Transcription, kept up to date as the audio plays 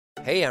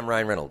Hey, I'm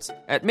Ryan Reynolds.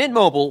 At Mint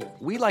Mobile,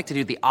 we like to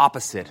do the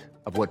opposite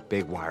of what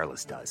Big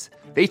Wireless does.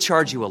 They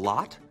charge you a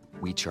lot,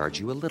 we charge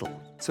you a little.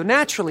 So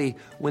naturally,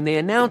 when they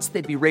announced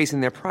they'd be raising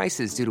their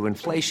prices due to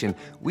inflation,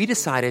 we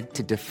decided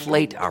to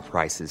deflate our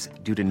prices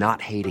due to not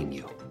hating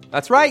you.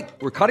 That's right.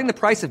 We're cutting the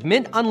price of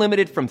Mint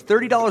Unlimited from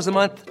 $30 a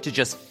month to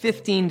just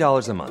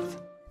 $15 a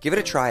month. Give it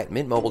a try at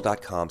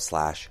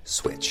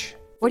mintmobile.com/switch.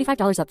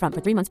 $45 up front for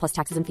 3 months plus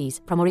taxes and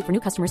fees. Promo rate for new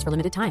customers for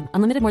limited time.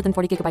 Unlimited more than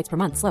 40 gigabytes per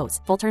month. Slows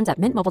full terms at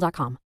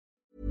mintmobile.com.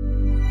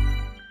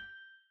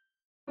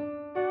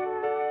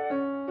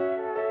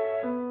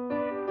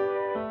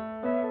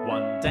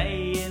 One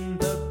day in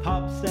the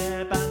pub,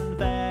 Seb and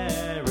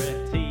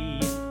Verity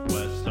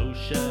were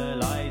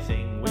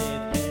socialising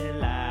with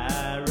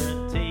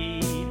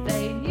hilarity.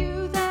 They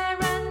knew there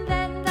and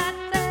then that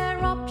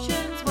their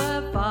options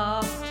were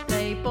vast.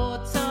 They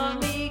bought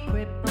some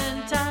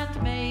equipment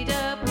and made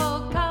a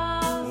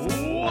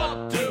podcast.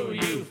 What do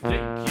you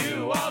think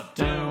you are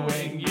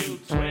doing, you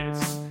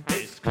twits?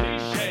 It's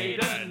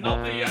cliched and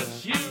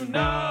obvious, you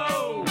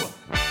know.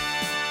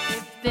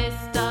 If this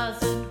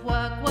doesn't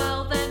work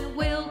well, then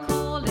we'll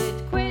call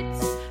it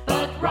quits.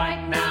 But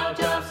right now,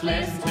 just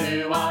listen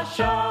to our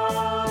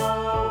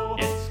show.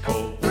 It's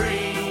called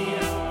Three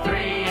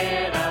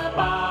in a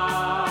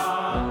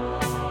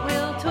Bar.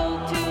 We'll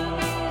talk to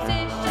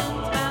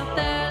musicians about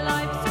their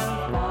lives so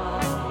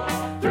far.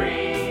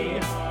 Three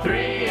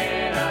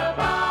in a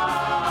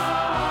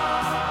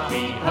bar.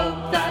 We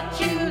hope that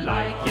you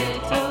like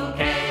it,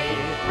 okay?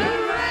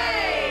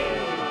 Hooray!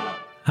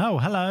 Oh,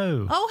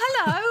 hello. Oh,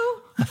 hello.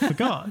 I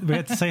forgot. We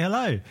had to say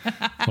hello.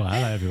 Well,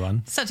 hello,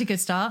 everyone. Such a good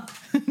start.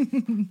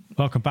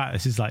 Welcome back.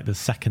 This is like the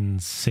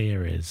second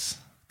series,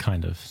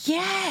 kind of,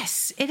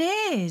 Yes, it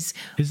is.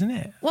 isn't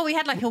it? Well, we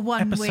had like a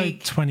 1 Episode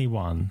week.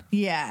 21.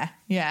 Yeah.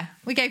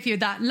 We gave you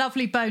that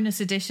lovely bonus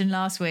edition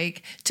last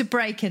week to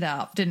break it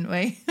up, didn't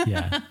we?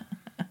 Yeah.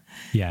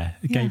 Yeah,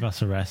 it gave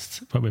us a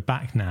rest. But we're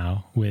back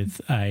now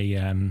with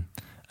a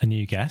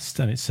new guest,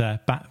 and it's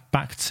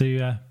back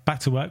to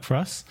work for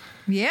us.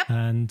 Yep.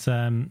 And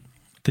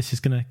this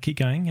is going to keep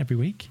going every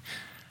week,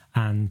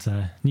 and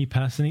new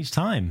person each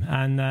time.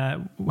 And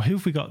who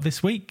have we got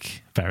this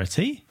week,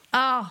 Verity?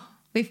 Oh,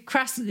 we've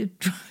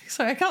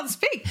sorry, I can't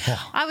speak.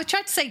 I was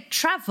trying to say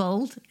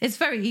travelled. It's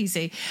very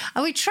easy.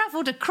 We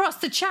travelled across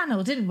the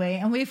channel, didn't we?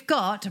 And we've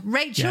got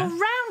Rachel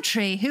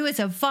Roundtree, who is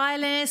a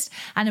violinist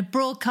and a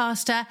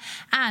broadcaster.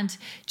 And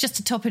just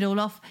to top it all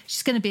off,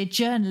 she's going to be a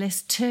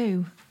journalist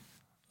too.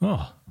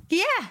 Oh,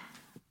 Yeah.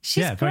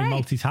 She's yeah, great. very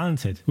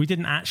multi-talented. We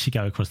didn't actually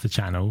go across the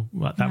channel.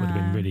 Well, that would have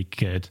been really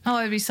good. Oh,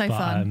 it'd be so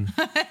fun.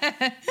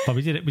 But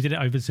we did it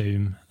over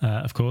Zoom,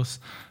 of course.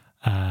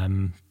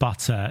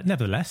 But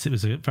nevertheless, it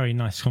was a very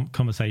nice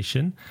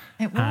conversation.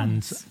 It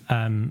was.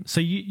 And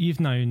so you've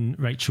known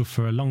Rachel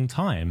for a long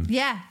time.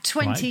 Yeah,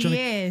 20 Right, do you wanna-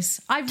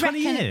 years. I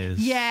 20 reckon. years?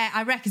 Yeah,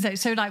 I reckon so.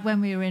 So like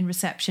when we were in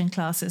reception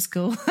class at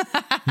school.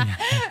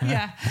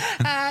 Yeah.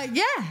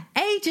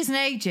 Ages and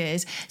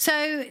ages.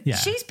 So Yeah.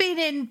 she's been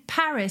in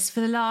Paris for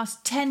the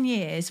last 10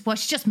 years. Well,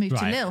 she's just moved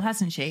to Right. Lille,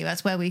 hasn't she?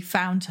 That's where we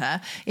found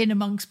her, in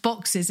amongst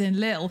boxes in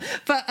Lille.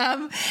 But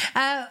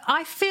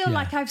I feel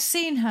like I've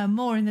seen her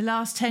more in the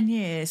last 10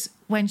 years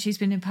when she's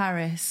been in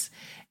Paris.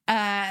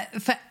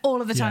 For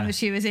all of the time that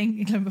she was in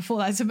England before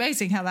that. It's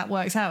amazing how that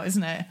works out,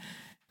 isn't it?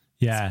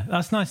 Yeah,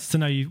 that's nice to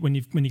know when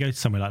you go to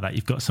somewhere like that,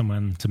 you've got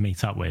someone to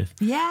meet up with.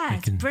 Yeah, They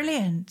it's can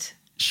brilliant.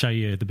 show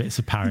you the bits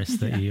of Paris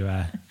that you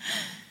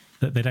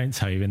that they don't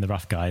tell you in the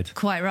rough guide.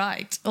 Quite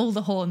right. All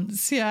the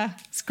haunts. Yeah,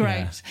 it's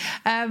great.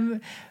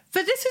 But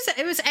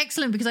it was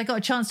excellent because I got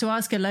a chance to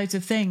ask her loads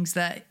of things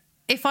that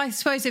if I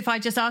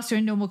just asked her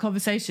in normal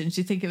conversations,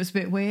 do you think it was a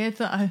bit weird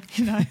that I,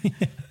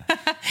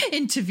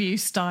 interview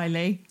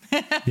styly?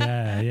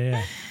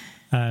 Yeah.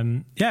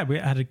 We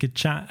had a good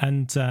chat,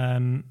 and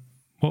I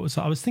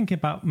was thinking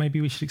about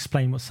maybe we should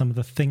explain what some of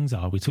the things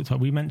are we talked about.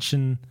 We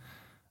mentioned.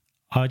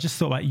 I just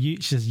thought about she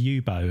says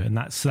UBO, and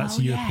that's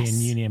European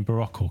Union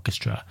Baroque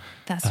Orchestra.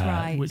 That's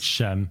right. Which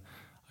I'm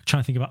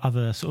trying to think about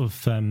other sort of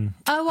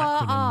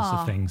acronyms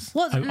of things.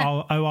 What's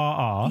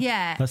ORR?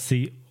 Yeah. That's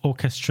the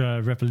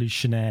Orchestra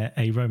Revolutionnaire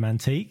et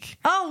Romantique.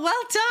 Oh,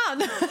 well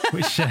done.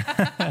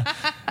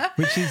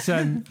 which is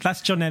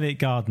that's John Elliott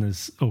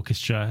Gardner's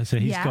orchestra. So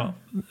he's got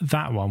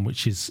that one,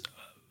 which is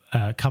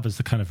covers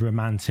the kind of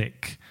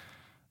romantic,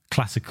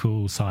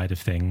 classical side of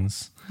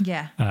things.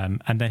 Yeah.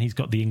 And then he's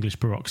got the English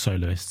Baroque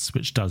soloists,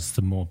 which does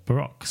the more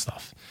Baroque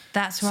stuff.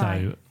 That's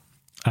right.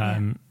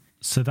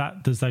 So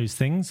that does those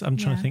things. I'm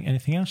trying to think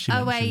anything else you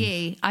mentioned.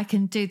 OAE, I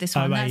can do this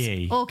one. OAE. That's Go on,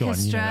 you know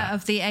Orchestra that.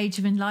 of the Age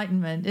of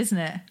Enlightenment, isn't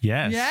it?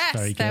 Yes,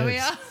 very there good. we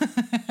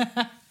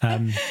are.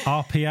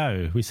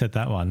 RPO, we said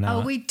that one.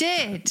 Now, Oh, we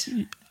did.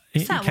 in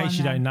that case one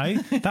you then? don't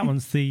know, that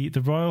one's the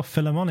Royal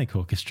Philharmonic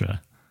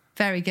Orchestra.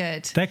 Very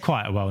good. They're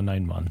quite a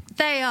well-known one.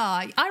 They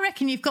are. I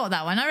reckon you've got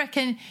that one. I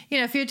reckon,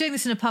 if you're doing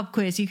this in a pub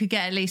quiz, you could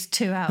get at least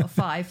 2 out of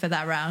 5 for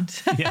that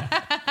round.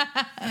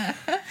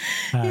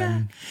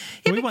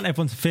 We want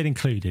everyone to feel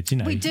included,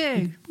 We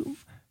do.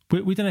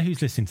 We don't know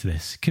who's listening to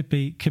this. Could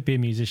be a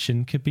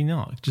musician, could be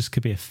not. Just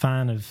could be a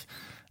fan of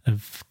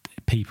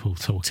people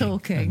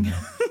talking.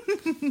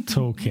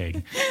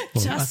 Talking.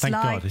 Well, Just thank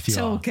like God if you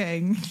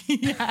talking.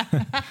 Yeah.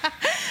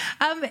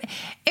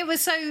 It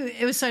was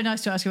so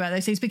nice to ask you about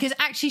those things, because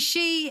actually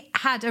she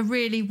had a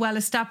really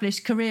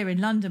well-established career in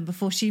London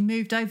before she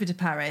moved over to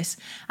Paris.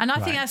 And I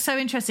think that's so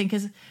interesting,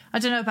 because I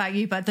don't know about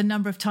you, but the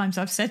number of times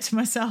I've said to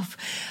myself,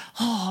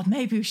 oh,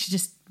 maybe we should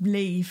just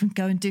leave and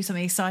go and do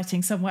something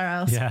exciting somewhere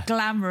else,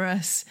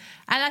 glamorous.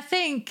 And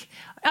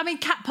I mean,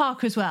 Kat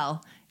Parker as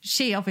well.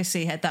 She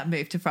obviously had that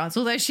move to France,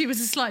 although she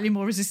was slightly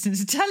more resistant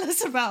to tell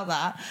us about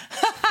that.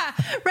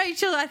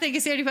 Rachel, I think,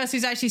 is the only person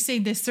who's actually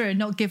seen this through and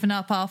not given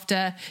up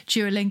after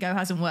Duolingo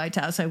hasn't worked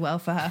out so well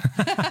for her.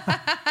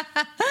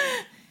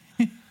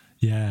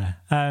 Yeah.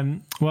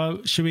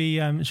 Well, should we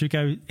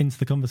go into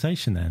the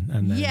conversation then,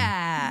 and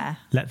then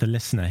let the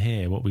listener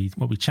hear what we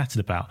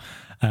chatted about?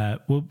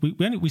 Well,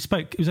 we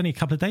spoke. It was only a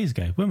couple of days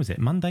ago. When was it?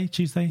 Monday,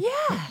 Tuesday?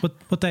 Yeah.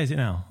 What day is it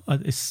now?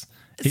 It's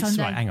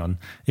Sunday. Right. Hang on.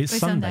 It's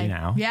Sunday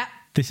now. Yeah.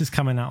 This is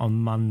coming out on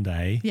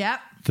Monday. Yeah.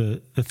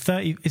 The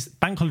 30th. It's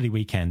bank holiday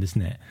weekend,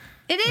 isn't it?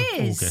 It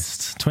is.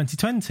 August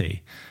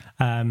 2020.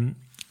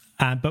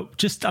 But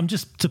just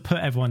to put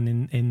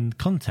everyone in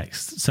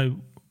context. So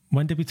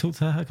when did we talk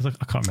to her? Because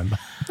I can't remember.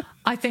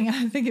 I think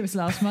it was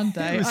last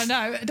Monday. I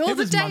know. All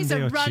the days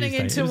Monday are running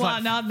Tuesday. into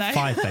one, aren't they?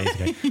 5 days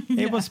ago.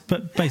 It was,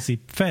 but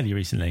basically fairly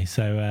recently.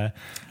 So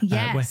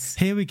yes.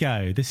 Here we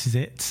go. This is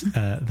it.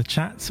 The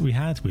chat we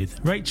had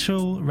with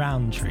Rachel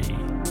Rowntree.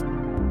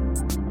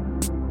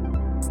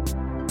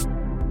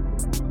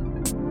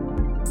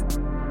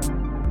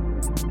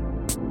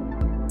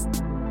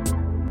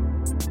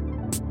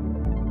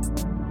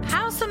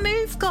 How's the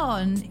move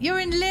gone? You're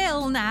in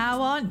Lille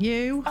now, aren't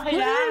you? I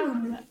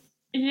am.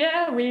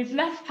 Yeah, we've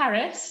left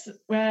Paris,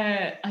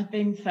 where I've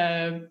been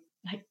for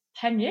like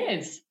 10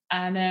 years,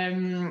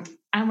 and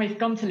we've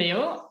gone to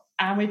Lille,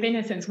 and we've been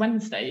here since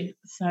Wednesday.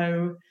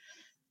 So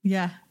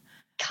yeah,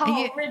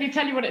 can't really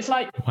tell you what it's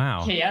like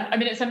here. I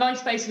mean, it's a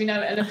nice place. We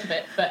know it a little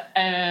bit, but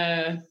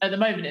at the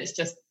moment it's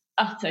just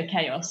utter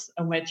chaos,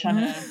 and we're trying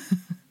to.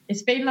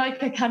 It's been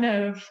like a kind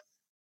of.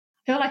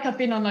 I feel like I've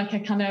been on like a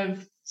kind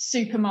of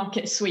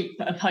supermarket sweep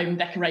of home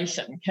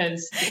decoration,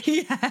 because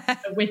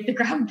with the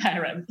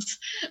grandparents,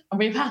 and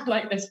we've had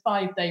like this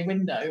 5-day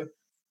window,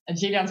 and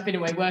Julian's been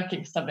away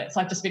working for some of it, so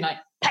I've just been like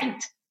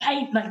paint,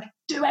 like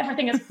do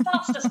everything as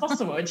fast as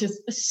possible, which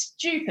is a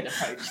stupid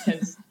approach,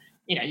 because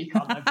you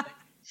can't know everything.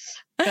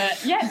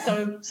 But yeah,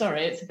 so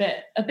sorry, it's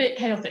a bit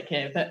chaotic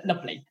here, but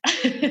lovely.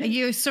 Are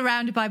you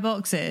surrounded by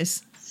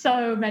boxes?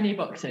 So many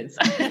boxes.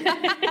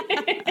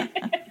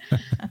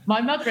 My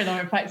mother-in-law,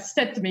 in fact,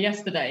 said to me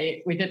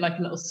yesterday, we did like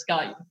a little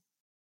Skype,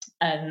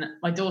 and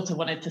my daughter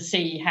wanted to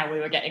see how we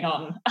were getting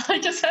on. I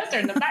just heard her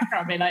in the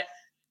background be like,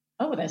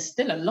 oh, there's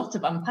still a lot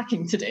of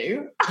unpacking to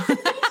do. All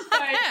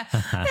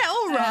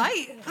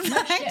right.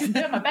 I'm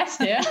doing my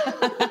best here.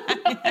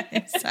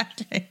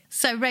 Exactly.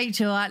 So,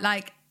 Rachel,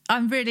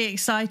 I'm really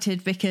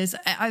excited, because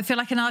I feel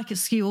like I could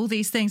skew all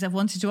these things I've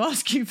wanted to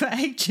ask you for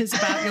ages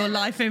about your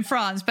life in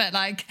France, but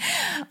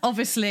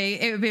obviously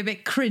it would be a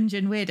bit cringe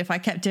and weird if I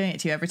kept doing it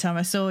to you every time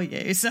I saw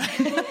you. So,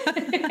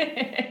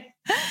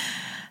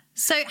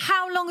 so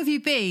how long have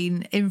you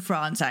been in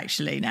France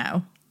actually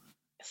now?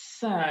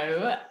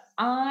 So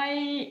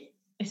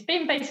it's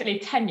been basically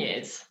 10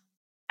 years.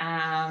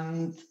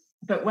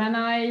 But when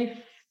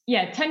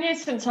 10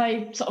 years since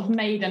I sort of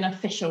made an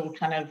official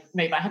kind of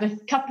move. I had a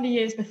couple of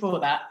years before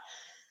that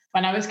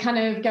when I was kind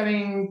of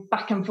going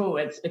back and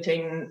forwards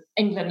between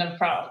England and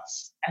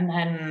France. And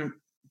then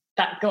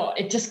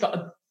it just got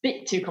a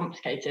bit too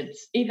complicated,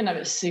 even though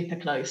it's super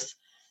close.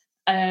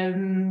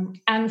 And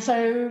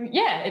so,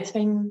 it's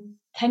been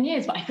 10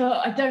 years, but I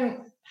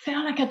don't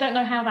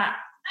know how that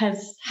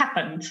has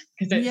happened,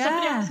 because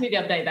somebody asked me the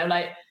other day, they were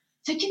like,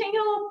 so do you think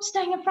you're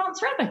staying in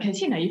France forever?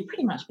 Because, you've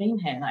pretty much been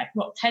here,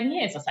 10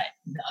 years? I was like,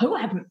 no,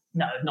 I haven't.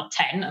 No, not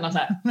 10. And I was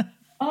like,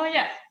 oh,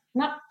 yeah,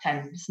 not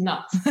 10. It's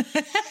nuts.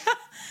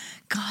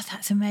 God,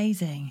 that's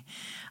amazing.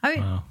 I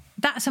mean,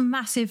 that's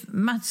must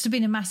have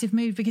been a massive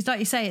move, because like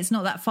you say, it's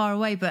not that far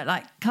away, but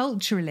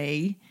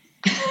culturally,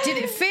 did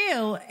it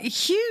feel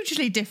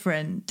hugely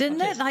different, didn't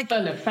it?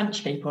 Full of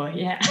French people,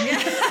 yeah.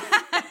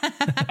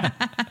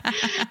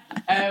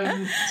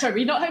 Sorry, were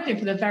you not hoping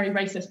for the very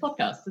racist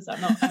podcast? Is that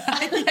not?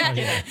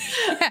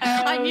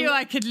 I knew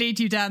I could lead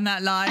you down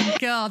that line.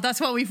 God, that's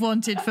what we've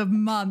wanted for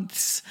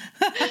months.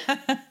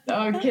 Oh,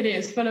 I'm kidding.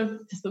 It's full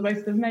of just the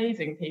most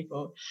amazing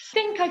people. I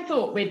think I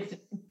thought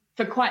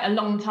for quite a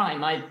long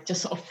time, I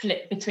just sort of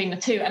flipped between the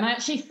two. And I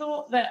actually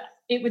thought that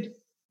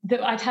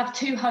that I'd have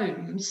two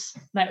homes,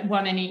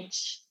 one in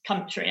each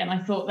country. And I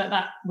thought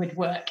that would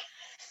work.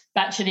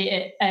 But actually,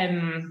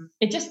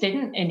 it just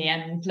didn't in the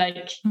end.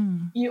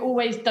 You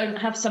always don't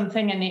have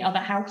something in the other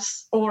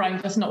house, or I'm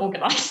just not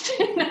organised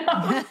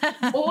enough,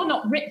 or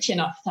not rich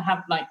enough to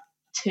have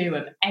two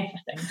of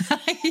everything.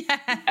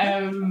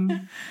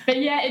 But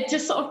yeah, it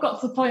just sort of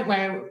got to the point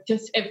where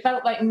it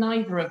felt like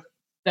neither of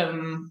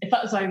them. It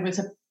felt as though I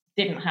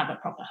didn't have a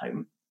proper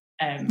home.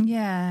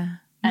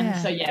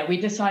 So we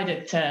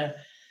decided to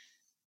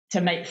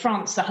to make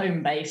France the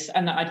home base,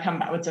 and that I'd come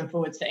backwards and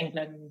forwards to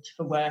England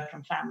for work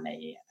and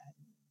family.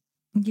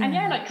 And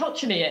like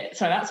culturally,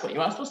 so that's what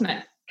you asked, wasn't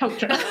it?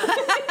 Culture.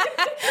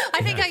 I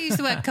think I used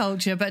the word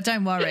culture, but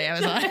don't worry, I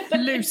was like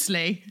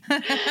loosely.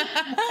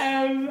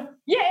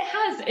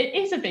 It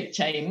is a big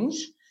change,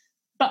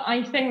 but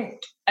I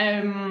think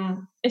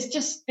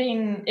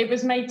it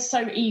was made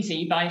so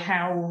easy by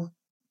how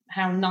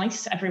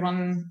nice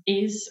everyone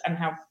is and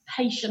how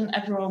patient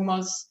everyone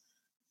was.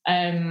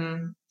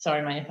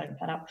 Sorry, my earphone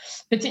fell out.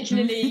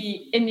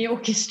 Particularly in the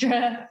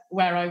orchestra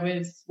where I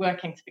was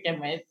working to begin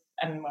with,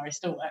 and where I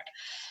still work,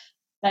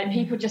 like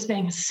people just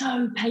being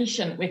so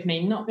patient with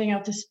me, not being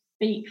able to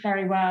speak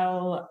very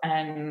well.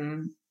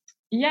 A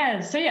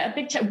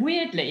big change.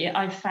 Weirdly,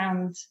 I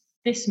found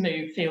this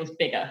move feels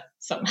bigger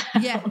somehow.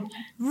 Yeah,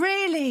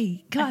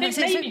 really? God, I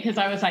think maybe because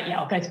I was like,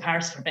 I'll go to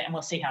Paris for a bit and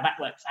we'll see how that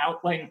works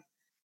out.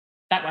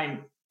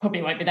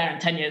 Probably won't be there in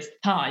 10 years'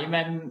 time.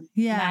 And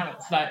now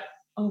it's like,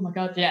 oh my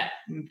God,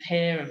 I'm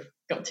here, I've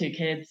got 2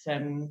 kids.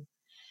 But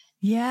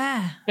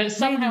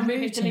somehow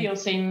really moving to Lille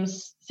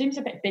seems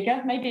a bit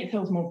bigger. Maybe it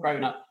feels more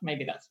grown up.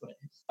 Maybe that's what it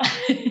is.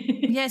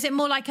 Yeah, is it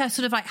more like a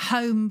sort of like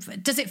home?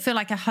 Does it feel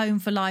like a home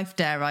for life,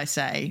 dare I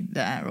say,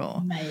 there?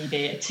 Or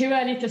maybe too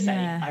early to say,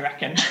 I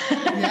reckon.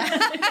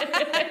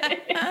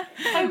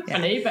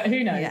 Hopefully, but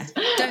who knows? Yeah.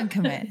 Don't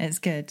commit. It's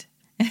good.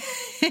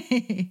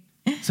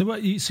 So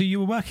you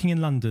were working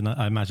in London,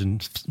 I imagine,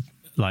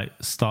 like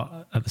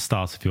at the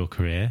start of your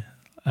career,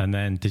 and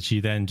then did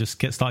you then just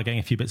start getting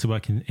a few bits of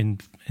work in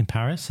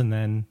Paris, and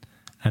then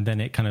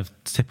it kind of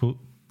toppled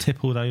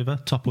over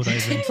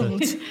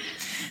into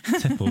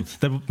tippled.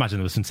 Imagine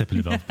there was some tipple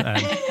involved.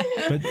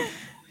 But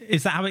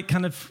is that how it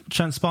kind of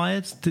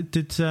transpired? Did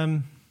it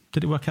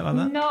work out like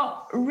that?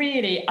 Not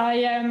really.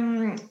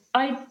 I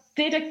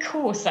did a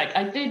course, like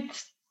I did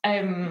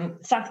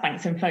South Bank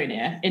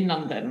Symphonia in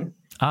London.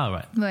 Ah,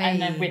 right.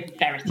 And then with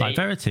Verity. Like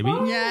Verity?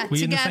 Were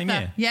you in the same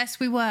year? Yes,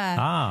 we were.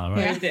 Ah,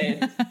 right. We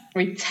did.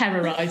 We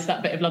terrorised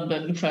that bit of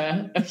London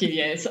for a few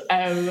years.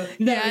 And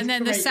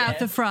then the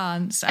south of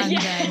France and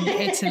then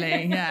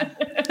Italy. Yeah.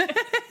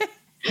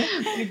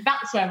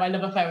 That's where my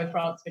love affair with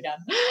France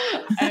began.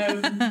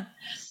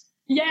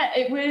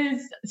 It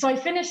was. So I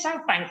finished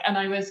South Bank and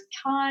I was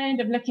kind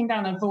of looking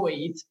down a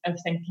void of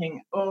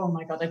thinking, oh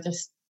my God, I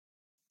just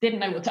didn't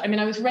know what to. I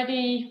mean, I was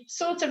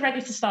sort of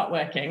ready to start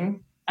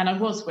working. And I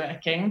was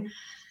working,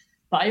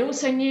 but I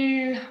also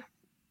knew,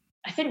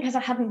 I think because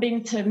I hadn't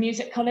been to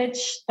music college,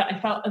 that I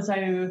felt as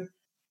though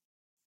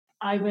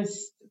I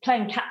was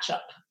playing catch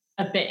up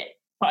a bit,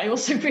 but I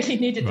also really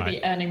needed to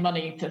be earning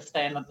money to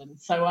stay in London.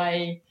 So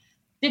I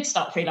did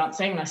start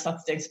freelancing and I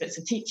started doing bits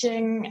of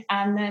teaching.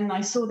 And then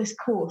I saw this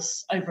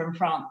course over in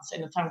France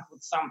in a town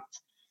called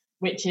Saintes,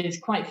 which is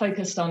quite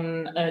focused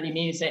on early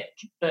music,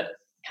 but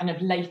kind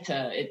of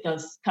later it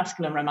does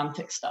classical and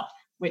romantic stuff,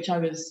 which I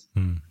was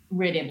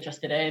really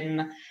interested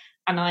in.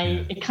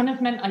 And it kind of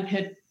meant I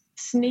could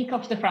sneak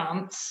off to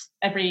France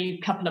every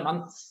couple of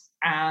months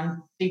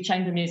and do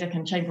chamber music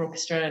and chamber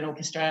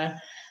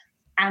orchestra.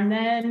 And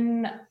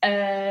then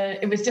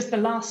it was just the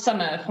last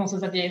summer, François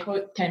Xavier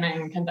came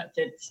and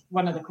conducted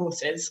one of the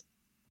courses.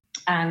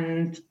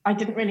 And I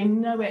didn't really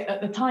know it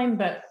at the time,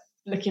 but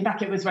looking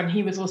back, it was when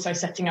he was also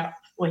setting up,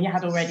 he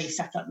had already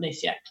set up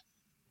Les Siècles,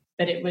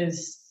 but it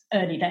was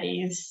early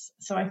days.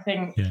 So I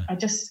think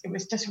it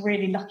was just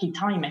really lucky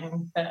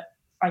timing that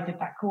I did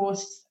that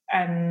course.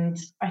 And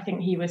I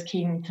think he was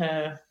keen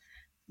to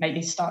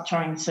maybe start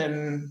trying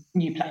some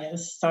new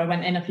players. So I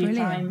went in a few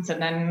times and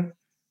then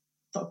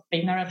sort of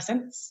been there ever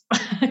since.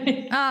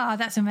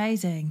 That's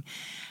amazing.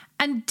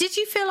 And did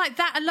you feel like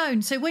that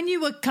alone? So when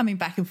you were coming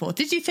back and forth,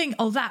 did you think,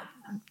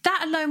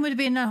 that alone would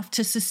be enough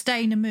to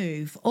sustain a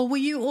move? Or were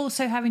you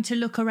also having to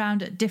look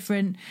around at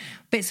different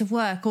bits of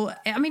work? Or,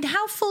 I mean,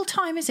 how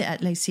full-time is it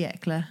at Les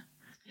Siècles?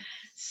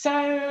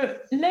 So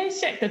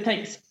Les Siècles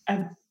takes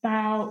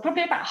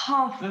probably about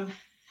half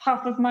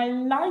of my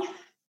life,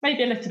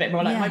 maybe a little bit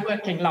more, like my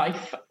working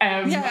life.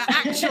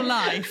 Actual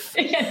life.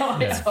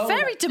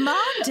 Very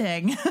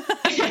demanding.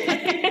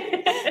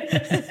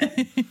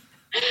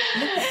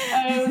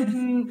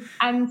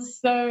 And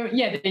so,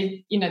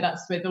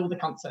 that's with all the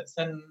concerts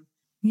and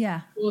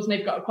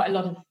they've got quite a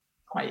lot of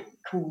quite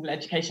cool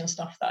education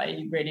stuff that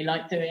I really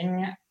like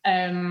doing.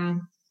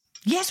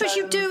 Which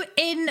you do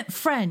in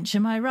French,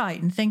 am I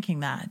right in thinking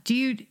that? Do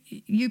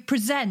you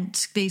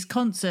present these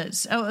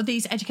concerts or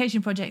these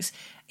education projects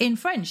in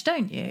French,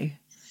 don't you?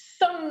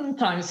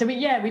 Sometimes. So we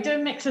do a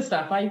mix of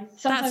stuff.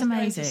 That's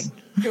amazing.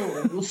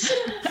 Schools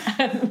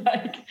and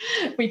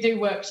we do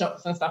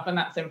workshops and stuff, and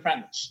that's in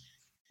French.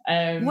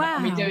 Wow.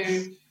 And we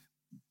do.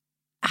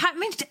 I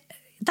mean,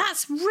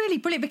 that's really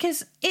brilliant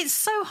because it's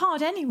so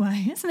hard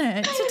anyway, isn't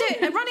it? To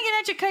do running an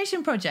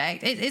education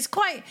project,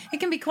 it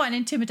can be quite an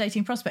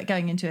intimidating prospect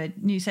going into a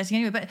new setting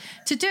anyway. But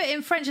to do it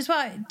in French as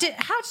well,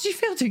 how did you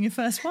feel doing your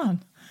first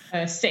one?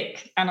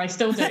 Sick, and I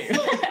still do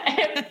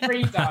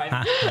every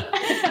time.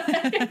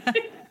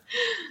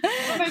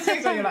 One of those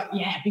things where you're like,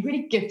 it'd be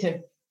really good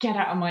to get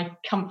out of my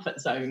comfort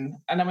zone,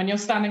 and then when you're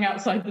standing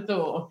outside the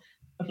door,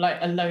 of like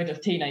a load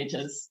of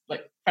teenagers,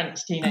 like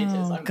French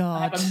teenagers. Oh, I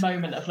God. have a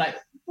moment of like,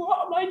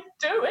 what am I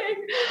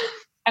doing?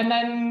 And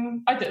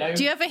then, I don't know.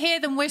 Do you ever hear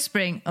them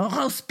whispering,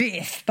 oh,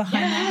 spiff,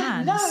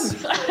 behind their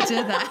hands? No.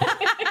 Do that?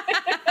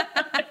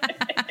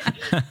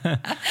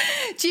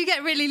 Do you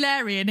get really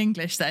Larry in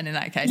English then in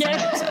that case? I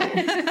hope so.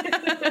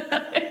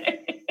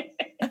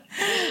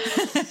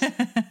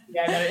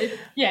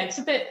 It's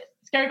a bit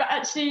scary, but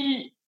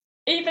actually,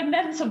 even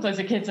then, sometimes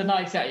the kids are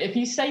nice. Like, if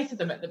you say to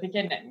them at the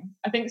beginning,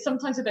 I think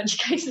sometimes with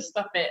education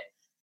stuff, it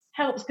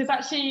helps because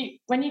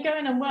actually, when you go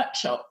in and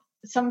workshop,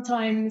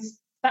 sometimes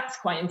that's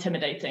quite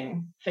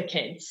intimidating for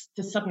kids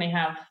to suddenly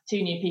have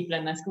 2 new people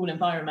in their school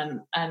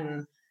environment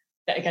and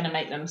that are going to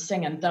make them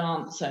sing and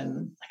dance.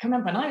 And I can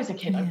remember when I was a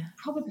kid, I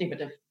probably would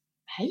have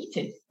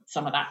hated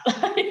some of that.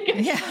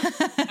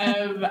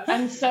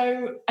 And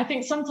so I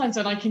think sometimes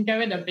when I can go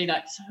in and be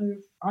like, so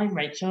I'm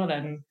Rachel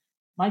and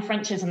my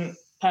French isn't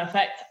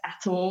perfect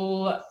at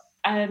all.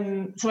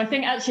 So I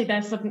think actually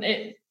there's something,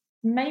 it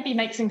maybe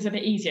makes things a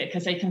bit easier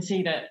because they can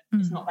see that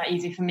it's not that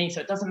easy for me. So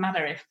it doesn't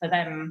matter if for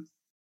them,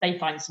 they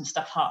find some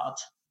stuff hard.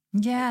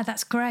 Yeah,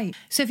 that's great.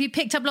 So have you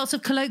picked up lots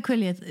of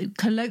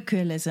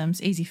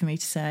colloquialisms, easy for me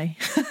to say,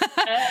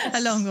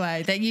 along the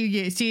way that you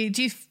use? Do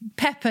you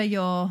pepper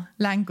your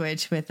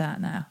language with that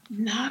now?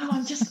 No,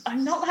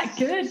 I'm not that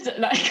good.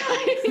 Like,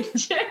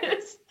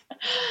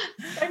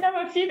 I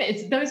know a few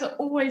bits. Those are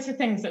always the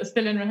things that are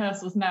still in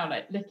rehearsals now,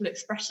 like little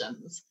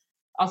expressions.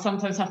 I'll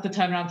sometimes have to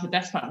turn around to the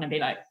desk partner and be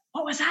like,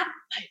 what was that?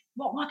 Like,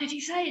 what did he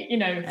say? You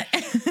know,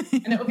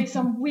 and it'll be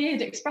some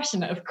weird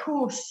expression that, of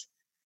course,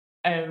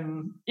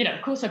 of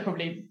course I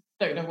probably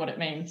don't know what it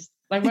means.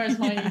 Like, whereas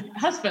my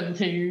husband,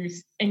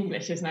 whose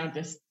English is now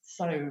just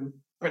so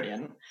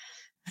brilliant,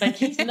 like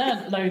he's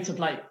learned loads of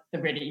like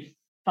the really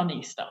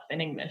funny stuff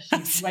in English.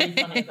 He's way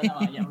funnier than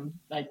I am,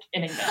 like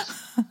in English.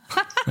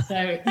 So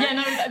yeah,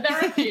 no, there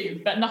are a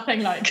few, but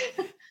nothing like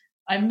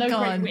I'm no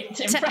great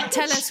wit in French.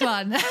 Tell us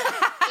one.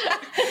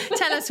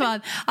 Tell us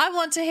one. I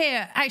want to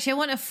hear. Actually, I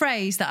want a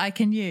phrase that I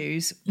can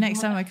use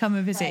next time I come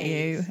and visit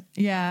you.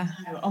 Yeah,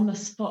 on the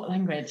spot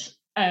language.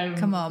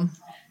 Come on.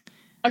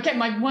 Okay,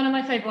 one of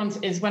my favourite ones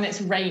is when it's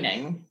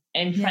raining.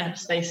 In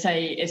French, they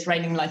say it's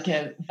raining like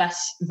a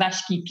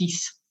vache qui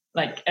pisse,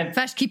 like a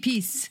vache qui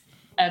pisse,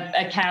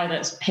 a cow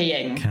that's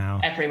peeing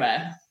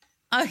everywhere.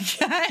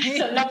 Okay, it's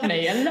a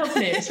lovely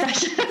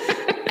expression.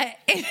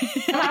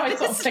 How I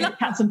sort of think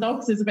cats and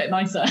dogs is a bit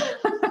nicer.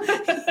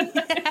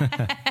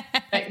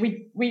 Like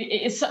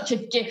it is such a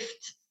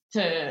gift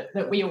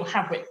that we all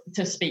have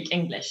to speak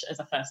English as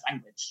a first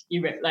language.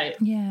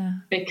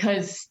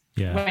 Because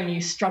when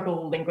you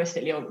struggle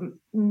linguistically,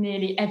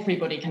 nearly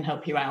everybody can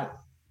help you out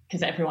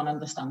because everyone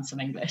understands some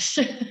English.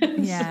 So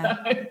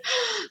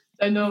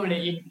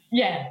normally,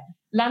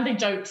 landing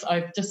jokes,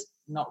 I've just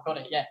not got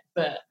it yet,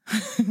 but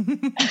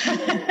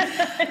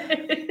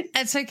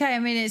it's okay. I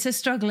mean, it's a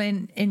struggle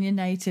in your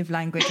native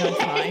language, I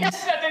find. I don't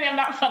think I'm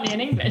that funny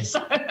in English.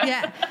 So.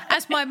 Yeah,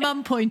 as my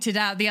mum pointed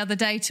out the other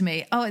day to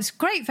me, it's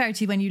great,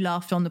 Verity, when you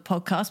laughed on the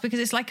podcast because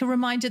it's like a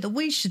reminder that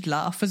we should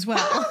laugh as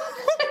well.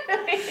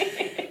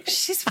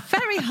 She's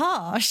very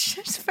harsh.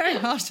 She's very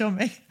harsh on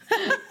me.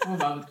 Oh,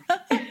 Mum.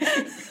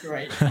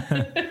 Great.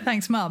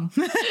 Thanks, Mum.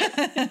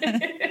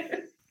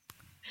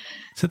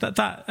 So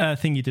that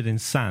thing you did in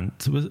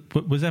Sant,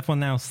 was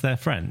everyone else there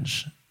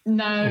French?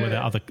 No. Or were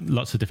there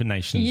lots of different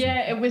nations?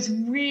 Yeah, it was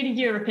really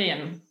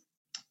European.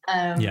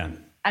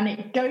 And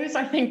it goes,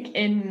 I think,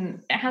 it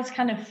has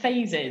kind of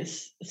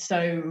phases.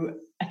 So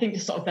I think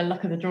just sort of the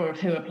luck of the draw of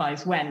who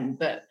applies when.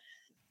 But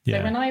so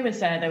when I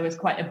was there was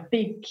quite a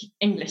big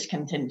English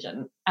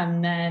contingent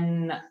and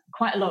then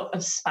quite a lot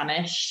of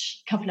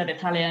Spanish, a couple of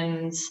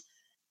Italians,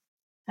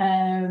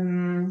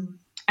 and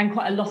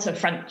quite a lot of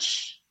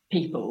French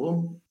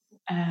people.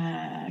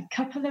 A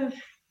couple of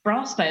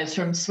brass players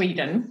from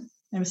Sweden.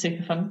 It was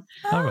super fun.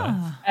 All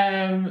right.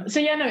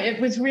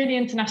 It was really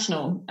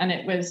international, and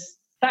was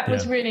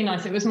really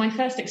nice. It was my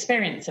first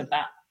experience of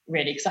that,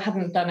 really, because I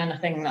hadn't done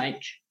anything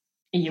like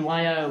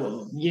EUIO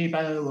or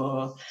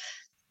UBO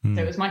so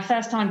it was my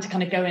first time to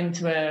kind of go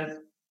into a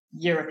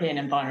European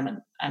environment,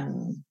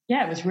 and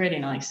it was really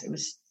nice. It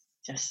was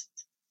just.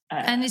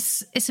 And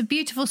it's a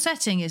beautiful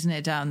setting, isn't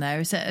it, down there?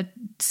 Is it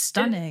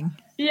stunning?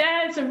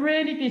 It's a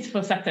really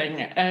beautiful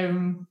setting. I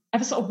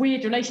have a sort of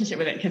weird relationship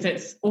with it because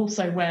it's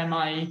also where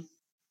my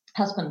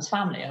husband's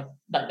family are,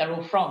 like they're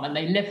all from, and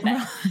they live there.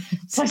 Right.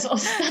 So I sort of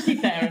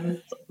studied there and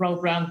sort of rolled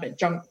around a bit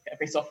drunk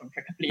every so often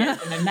for a couple of years,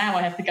 and then now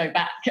I have to go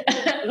back,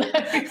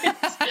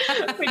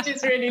 which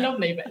is really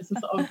lovely. But it's a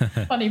sort of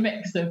funny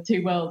mix of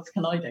two worlds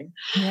colliding.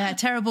 Yeah,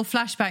 terrible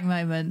flashback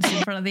moments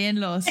in front of the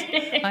in-laws,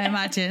 I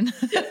imagine.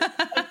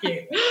 Thank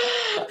you.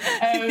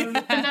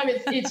 But no,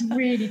 it's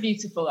really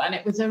beautiful, and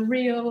it was a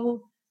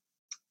real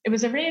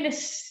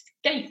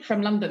escape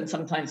from London.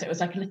 Sometimes it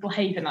was like a little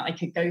haven that I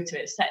could go to.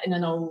 It's set in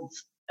a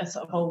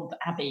sort of old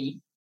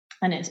abbey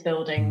and its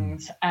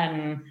buildings,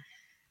 and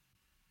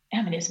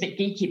it's a bit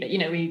geeky, but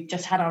we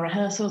just had our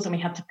rehearsals and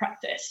we had to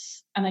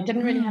practice, and I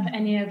didn't really have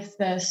any of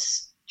the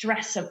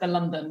stress of the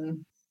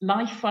London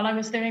life while I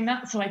was doing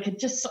that. So I could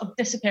just sort of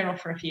disappear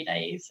off for a few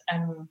days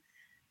and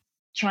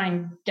try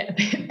and get a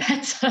bit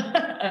better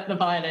at the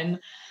violin,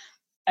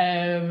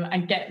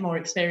 and get more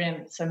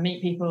experience and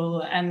meet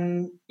people.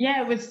 And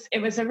yeah,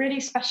 it was a really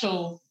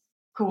special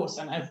course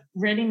and a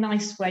really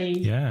nice way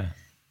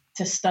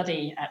to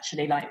study,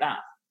 actually, like that.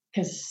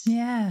 Because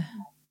I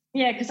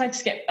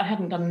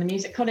hadn't done the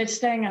music college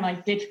thing, and I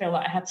did feel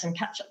like I had some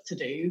catch up to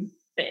do.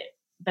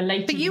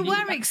 But you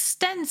were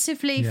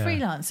extensively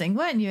freelancing,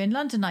 weren't you? In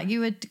London, like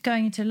you were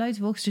going into loads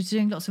of orchestras,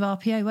 doing lots of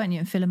RPO, weren't you,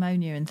 and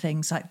Philharmonia and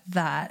things like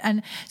that.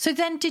 And so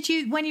then, did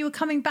you, when you were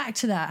coming back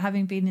to that,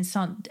 having been in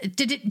Sun,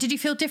 did you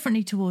feel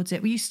differently towards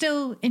it? Were you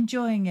still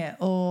enjoying it,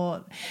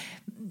 or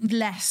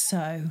less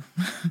so?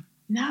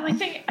 No, I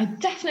think I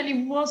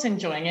definitely was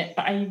enjoying it,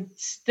 but I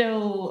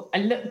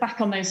look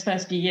back on those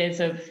first few years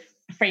of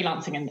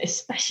freelancing, and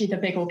especially the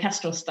big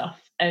orchestral stuff,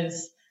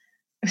 as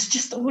it was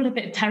just all a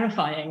bit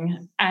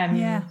terrifying.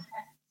 And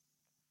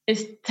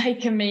it's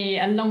taken me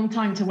a long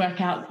time to work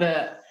out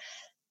that,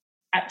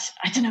 I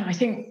don't know, I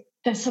think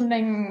there's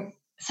something,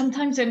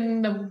 sometimes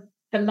in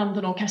the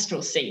London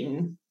orchestral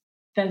scene,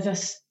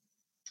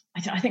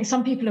 I think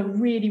some people are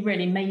really,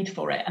 really made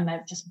for it, and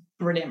they're just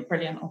brilliant,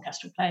 brilliant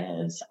orchestral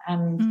players.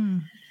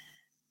 And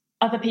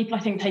other people, I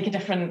think, take a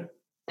different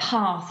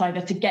path,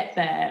 either to get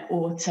there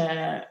or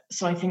to...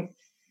 So I think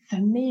for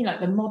me, like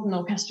the modern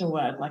orchestral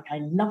world, like I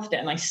loved it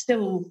and I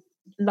still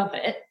love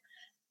it,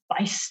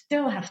 but I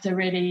still have to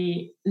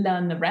really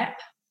learn the rep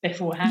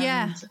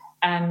beforehand.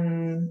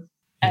 And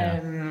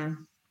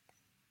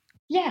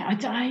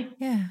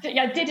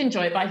I did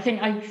enjoy it, but I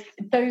think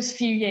those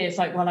few years,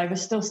 like while I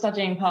was still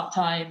studying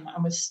part-time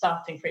and was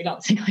starting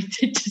freelancing, I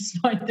did just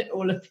find it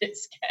all a bit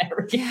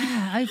scary.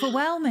 Yeah,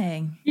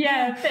 overwhelming.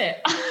 Yeah, a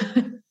bit.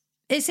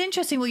 It's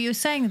interesting what you were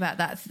saying about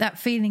that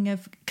feeling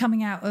of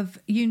coming out of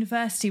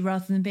university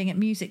rather than being at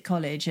music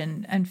college,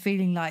 and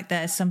feeling like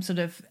there's some sort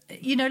of,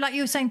 you know, like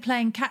you were saying,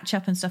 playing catch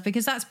up and stuff,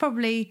 because that's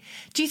probably,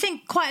 do you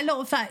think quite a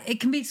lot of that, it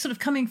can be sort of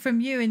coming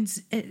from you, and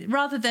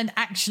rather than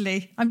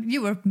actually,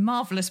 you were a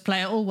marvellous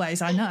player always,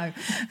 I know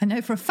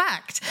for a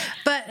fact,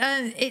 but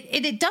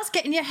it does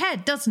get in your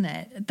head, doesn't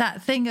it?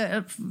 That thing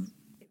of,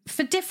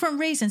 for different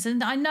reasons.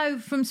 And I know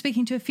from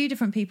speaking to a few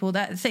different people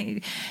that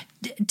think,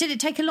 did it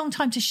take a long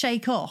time to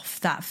shake off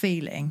that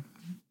feeling?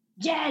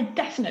 Yeah,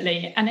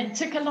 definitely. And it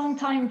took a long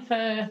time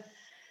to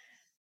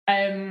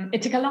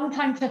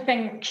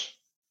think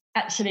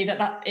actually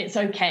that it's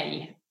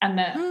okay, and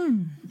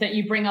that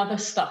you bring other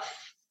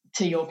stuff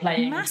to your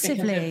playing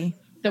massively because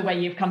of the way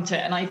you've come to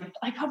it. And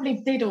I probably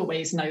did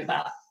always know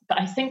that, but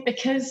I think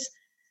because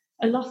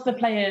a lot of the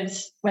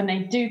players, when they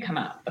do come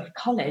out of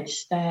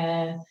college,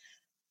 they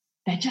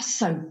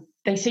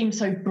seem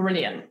so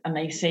brilliant, and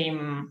they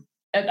seem,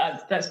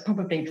 that's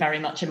probably very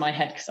much in my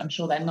head, because I'm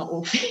sure they're not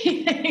all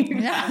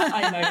feeling that.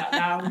 I know that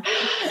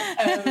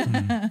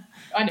now.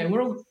 I know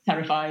we're all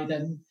terrified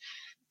and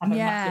have a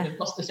massive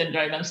imposter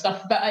syndrome and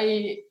stuff, but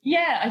I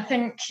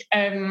think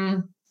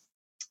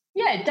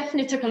it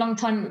definitely took a long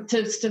time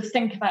to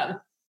think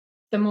about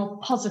the more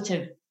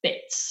positive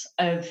bits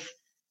of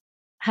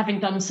having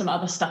done some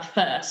other stuff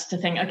first, to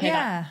think, okay,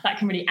 that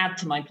can really add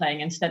to my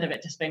playing, instead of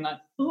it just being like,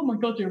 oh my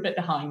God, you're a bit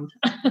behind.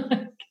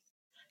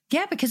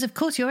 Yeah, because of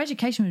course your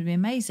education would be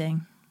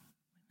amazing.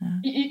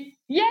 You've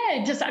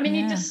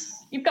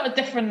got a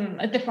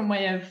different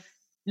way of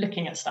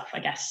looking at stuff, I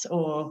guess,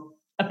 or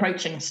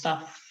approaching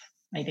stuff,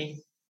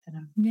 maybe. I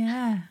don't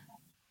know.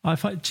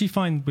 Yeah. Do you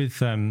find with,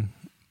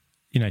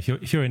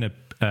 if you're in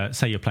a,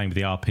 say you're playing with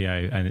the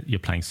RPO and you're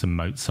playing some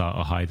Mozart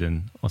or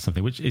Haydn or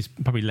something, which is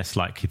probably less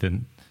likely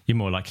than, you're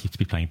more likely to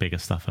be playing bigger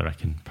stuff, I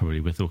reckon, probably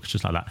with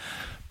orchestras like that.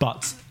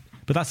 But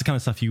that's the kind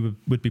of stuff you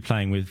would be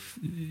playing with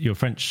your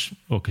French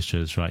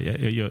orchestras, right?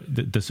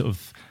 The sort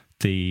of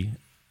the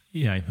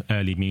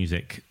early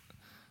music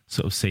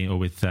sort of scene, or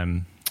with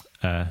John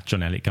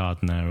Elliott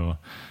Gardner, or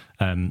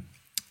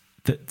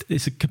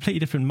it's a completely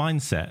different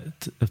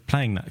mindset of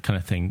playing that kind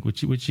of thing.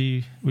 Would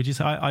you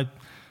say?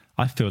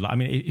 I feel like, I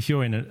mean, if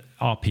you're in an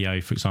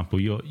RPO, for example,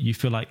 you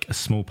feel like a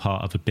small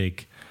part of a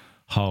big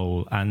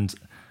whole, and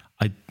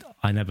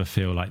I never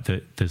feel like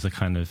that there's a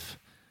kind of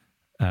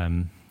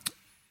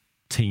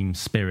team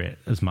spirit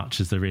as much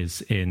as there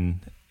is in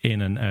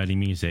an early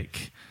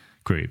music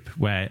group,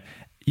 where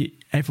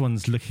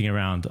everyone's looking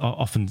around,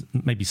 often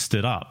maybe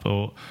stood up,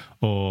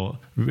 or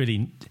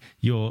really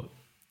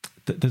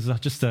there's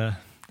just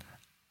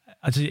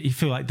you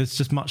feel like there's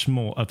just much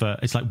more of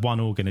it's like one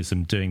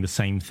organism doing the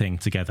same thing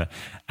together,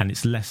 and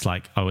it's less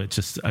like, it's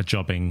just a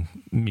jobbing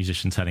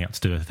musician turning up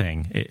to do a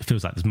thing. It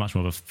feels like there's much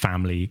more of a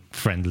family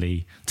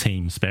friendly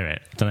team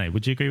spirit. I don't know,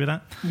 would you agree with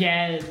that?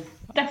 Yeah,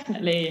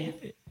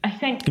 definitely. I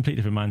think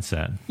completely different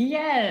mindset.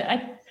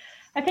 Yeah,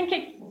 I think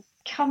it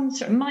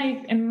comes from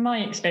in my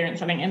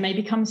experience, I think it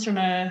maybe comes from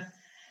a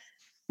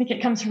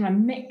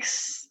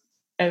mix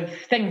of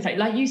things,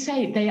 like you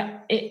say,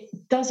 it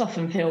does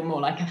often feel more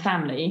like a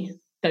family,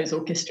 those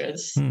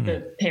orchestras,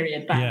 the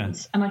period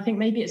bands. And I think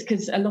maybe it's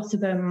because a lot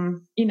of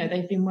them,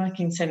 they've been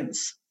working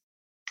since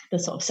the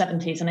sort of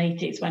 70s and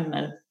 80s when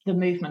the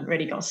movement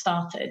really got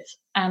started.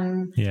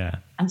 And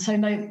so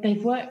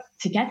they've worked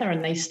together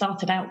and they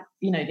started out,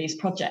 these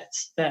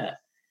projects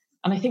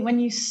and I think when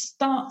you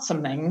start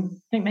something,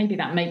 I think maybe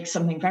that makes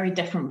something very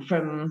different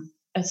from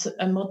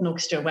a modern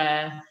orchestra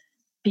where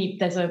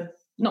there's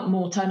not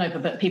more turnover,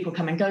 but people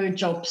come and go,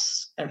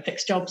 jobs, there are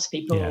fixed jobs,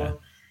 people. Yeah.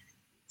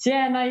 So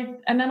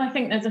and then I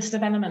think there's a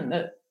sort of element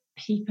that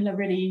people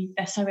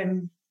they're so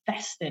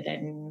invested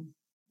in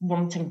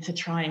wanting to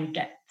try and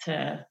get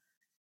to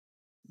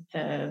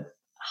the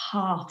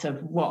heart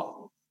of what,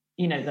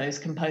 those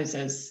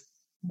composers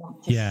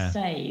want to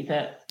say,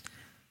 that,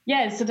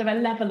 it's sort of a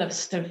level of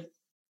sort of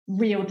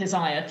real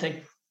desire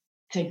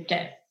to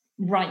get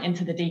right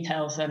into the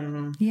details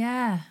and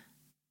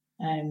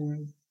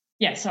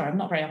sorry, I'm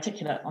not very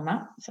articulate on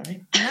that.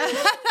 Sorry.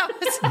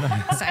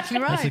 That's exactly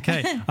right. That's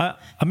okay. I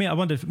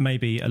wonder if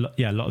maybe a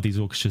lot of these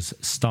orchestras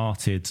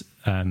started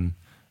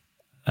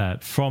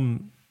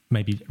from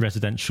maybe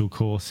residential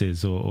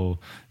courses or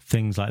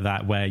things like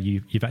that, where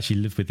you've actually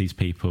lived with these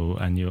people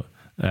and you've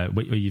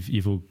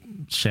all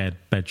shared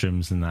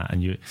bedrooms and that,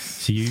 and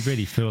so you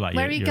really feel like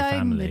you're a family. Where are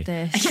you going with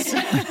this?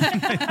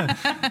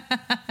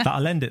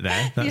 I'll end it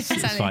there.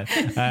 That's fine.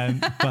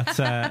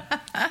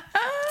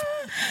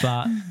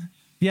 But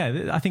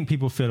yeah, I think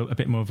people feel a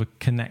bit more of a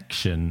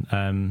connection.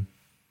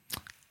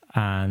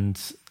 So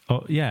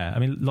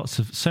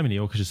many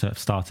orchestras have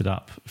started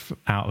up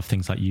out of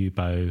things like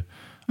UBO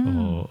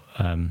or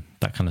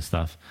that kind of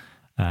stuff.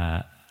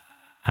 I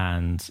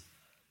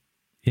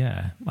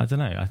don't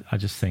know. I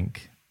just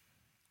think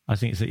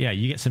it's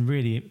you get some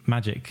really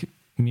magic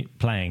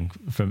playing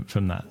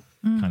from that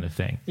kind of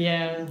thing.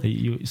 Yeah.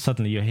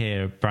 You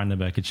hear a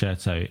Brandenburg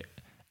Concerto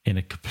in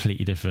a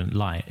completely different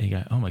light. And you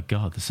go, oh my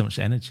God, there's so much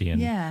energy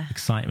and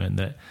excitement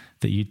that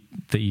you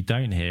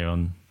don't hear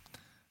on.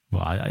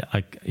 Well,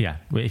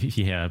 if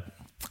you hear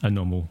a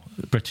normal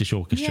British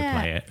orchestra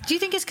play it. Do you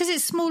think it's because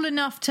it's small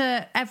enough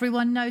to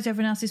everyone knows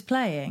everyone else is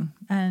playing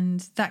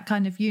and that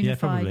kind of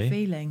unified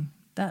feeling?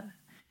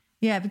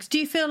 Because do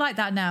you feel like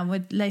that now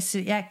with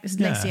Lacy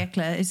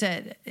Eckler?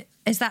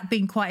 Has that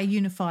been quite a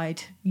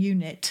unified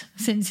unit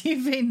since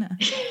you've been there?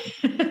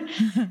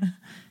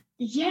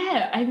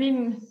 I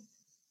mean,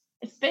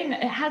 it's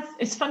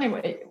funny.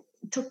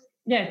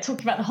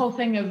 Talking about the whole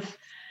thing of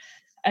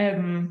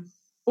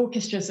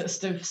orchestras that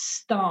sort of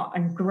start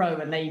and grow,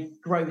 and they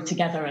grow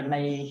together and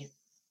they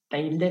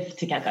live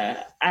together.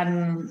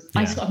 And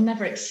I sort of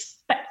never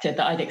expected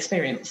that I'd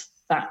experience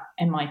that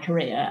in my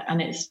career,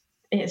 and it's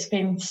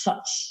been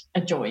such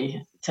a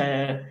joy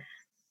to.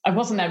 I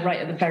wasn't there right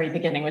at the very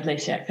beginning with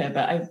Lacy Eckler,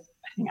 but I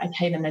think I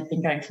came and they'd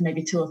been going for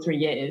maybe 2 or 3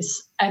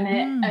 years,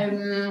 and I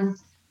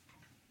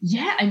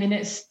mean,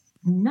 it's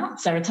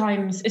nuts. There are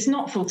times it's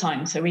not full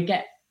time, so we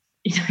get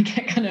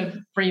kind of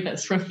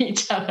breathers from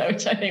each other,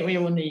 which I think we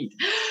all need.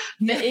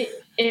 But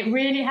it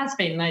really has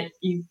been like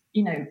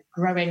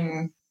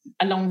growing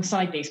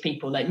alongside these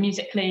people, like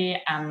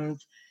musically and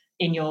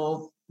in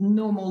your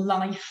normal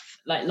life.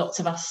 Like lots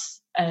of us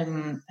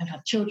have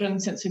had children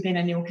since we've been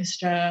in the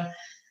orchestra.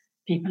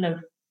 People have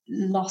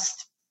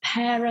lost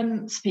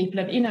parents. People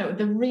have,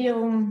 the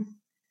real,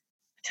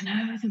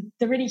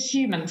 the really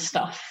human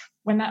stuff.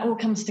 When that all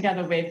comes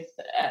together with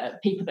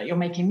people that you're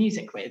making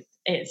music with,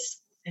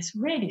 it's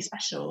really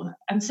special.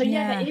 And so,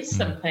 there is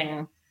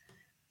something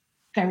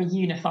very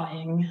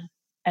unifying.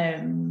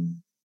 It's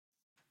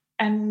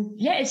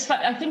fun.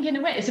 I think in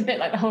a way it's a bit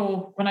like the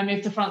whole, when I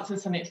moved to France,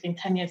 and it's been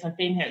 10 years I've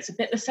been here, it's a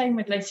bit the same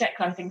with Lacy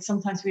Eckler. I think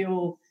sometimes we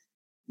all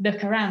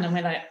look around and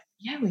we're like,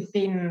 we've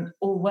been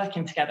all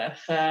working together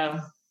for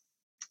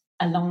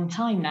a long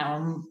time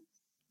now.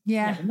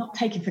 And not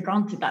taking for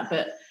granted that,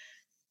 but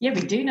we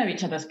do know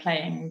each other's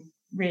playing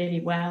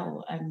really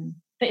well.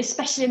 But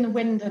especially in the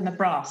wind and the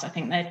brass, I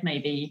think they'd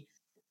maybe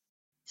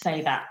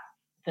say that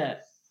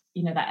that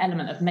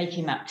element of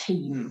making that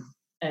team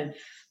of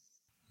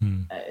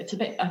it's a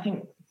bit, I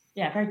think,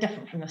 very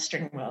different from the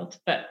string world.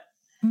 But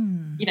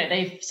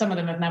some of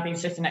them have now been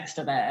sitting next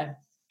to their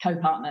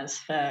co-partners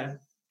for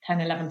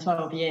 10, 11,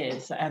 12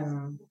 years.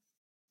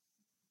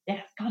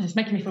 God, it's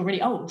making me feel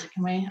really old.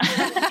 Can we?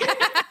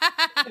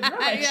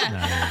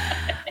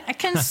 I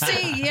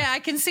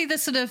can see the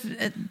sort of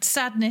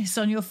sadness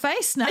on your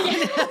face now.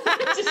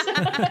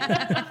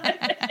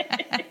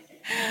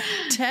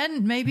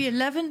 10, maybe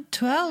 11,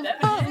 12.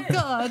 Oh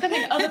God! I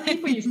think other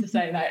people used to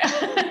say that.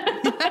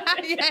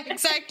 Yeah,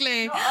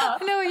 exactly. I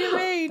know what you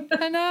mean.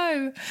 I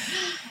know.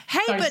 Hey,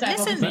 sorry, but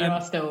Seth, listen, you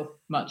are still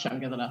much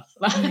younger than us.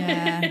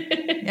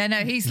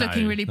 No, he's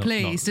looking really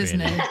pleased, isn't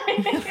he?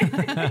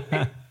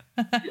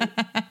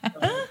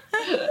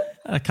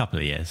 A couple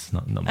of years,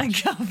 not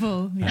much. A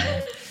couple,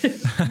 yeah.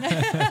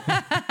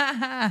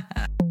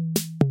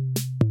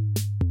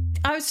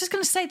 I was just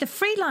going to say the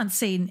freelance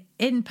scene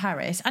in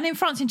Paris and in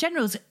France in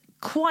general is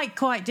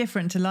quite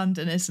different to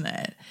London, isn't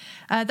it?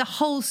 The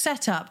whole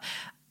setup.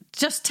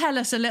 Just tell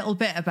us a little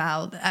bit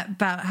about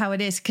how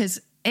it is,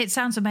 because it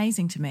sounds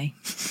amazing to me.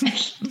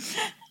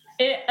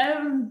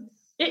 It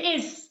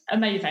is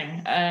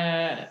amazing.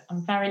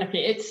 I'm very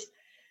lucky.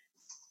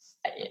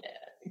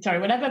 sorry,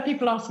 whenever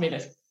people ask me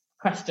this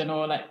question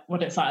or like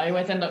what it's like, I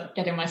always end up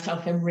getting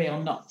myself in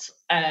real knots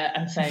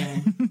and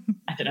saying,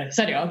 I don't know.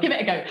 So anyway, I'll give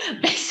it a go.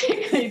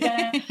 Basically,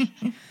 there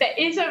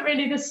isn't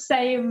really the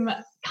same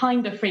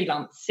kind of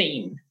freelance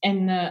scene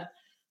in that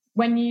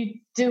when you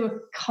do a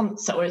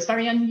concert, or it's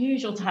very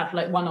unusual to have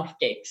like one-off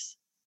gigs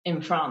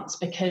in France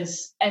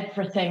because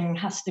everything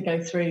has to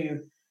go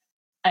through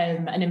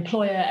an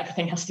employer,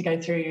 everything has to go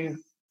through,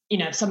 you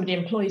know, if somebody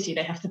employs you,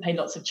 they have to pay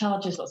lots of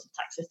charges, lots of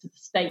taxes to the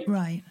state,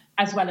 right,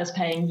 as well as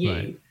paying you.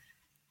 Right.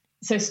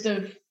 So sort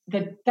of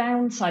the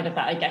downside of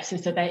that, I guess,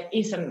 is that there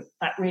isn't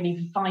that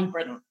really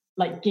vibrant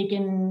like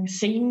gigging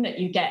scene that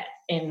you get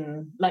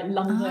in like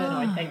London, or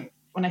I think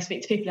when I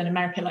speak to people in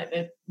America, like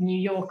the New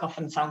York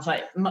often sounds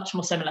like much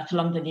more similar to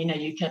London. You know,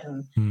 you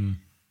can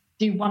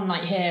do one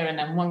night here and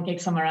then one gig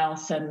somewhere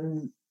else,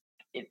 and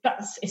it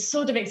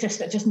sort of exists,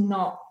 but just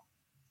not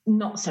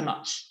so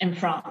much in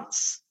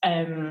France.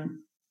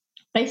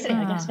 Basically,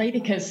 I guess maybe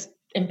because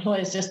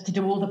employers just to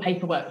do all the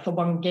paperwork for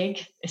one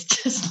gig, it's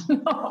just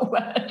not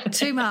worth it.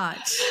 Too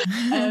much.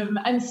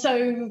 And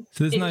so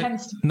there's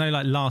no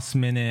like last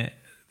minute,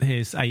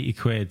 here's 80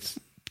 quid,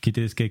 can you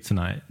do this gig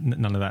tonight?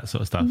 None of that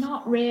sort of stuff?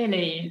 Not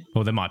really.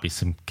 Well, there might be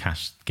some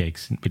cash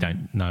gigs we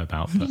don't know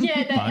about. But,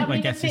 yeah, I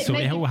guess it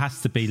all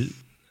has to be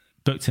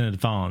booked in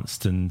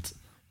advance and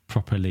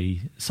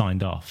properly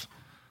signed off.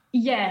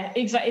 Yeah,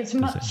 exactly. It's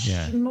much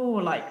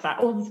more like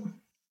that.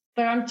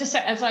 But I'm just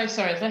as I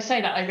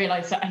say that, I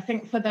realise that I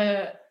think for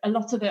a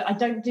lot of I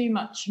don't do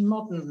much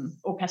modern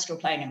orchestral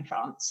playing in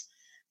France,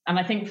 and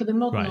I think for the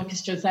modern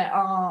orchestras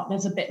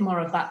there's a bit more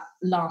of that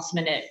last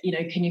minute. You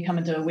know, can you come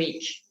and do a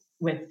week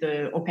with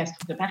the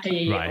Orchestre de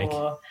Paris?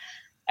 Or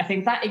I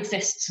think that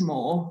exists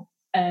more.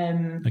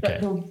 But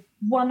the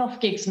one-off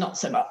gigs not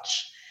so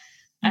much.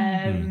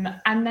 And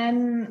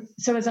then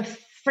so as a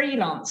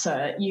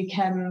freelancer, you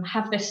can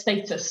have this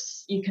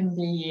status. You can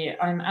be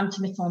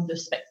intermittent de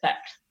spectacle,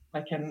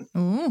 like an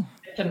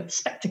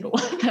spectacle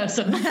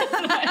person.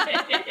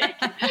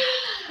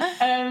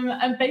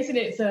 And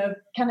basically it's a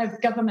kind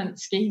of government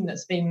scheme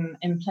that's been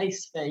in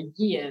place for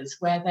years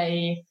where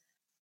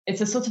it's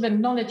a sort of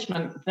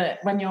acknowledgement that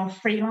when you're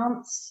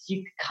freelance,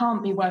 you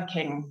can't be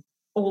working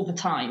all the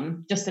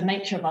time. Just the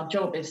nature of our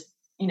job is,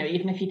 you know,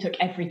 even if you took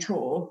every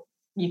tour,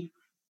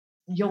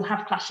 you'll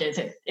have clashes.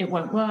 It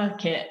won't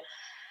work. So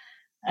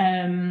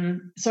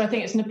I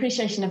think it's an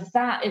appreciation of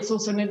that. It's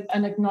also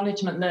an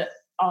acknowledgement that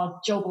our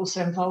job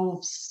also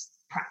involves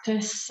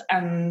practice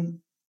and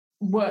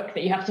work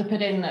that you have to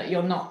put in that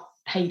you're not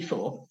paid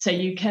for. So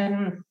you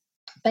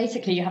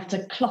have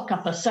to clock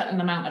up a certain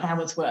amount of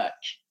hours work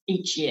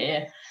each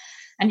year,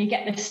 and you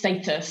get this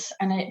status,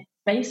 and it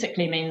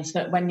basically means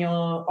that when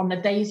you're on the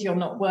days you're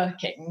not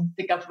working,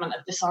 the government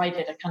have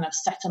decided a kind of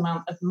set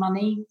amount of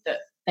money that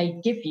they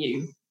give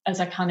you as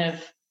a kind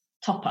of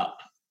top up.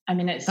 I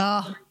mean, it's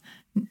now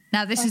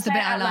this is the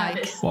bit I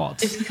like.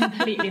 It's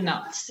completely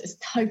nuts. It's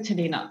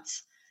totally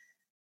nuts.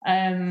 Wow.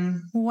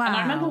 And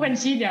I remember when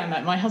Julien,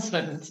 like my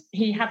husband,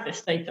 he had this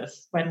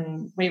status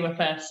when we were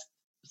first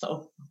sort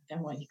of, I don't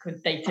know what you call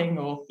it, dating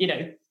or, you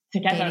know,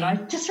 together. And I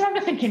just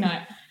remember thinking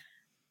like,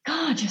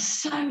 God, you're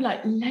so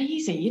like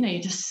lazy. You know,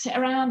 you just sit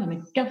around and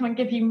the government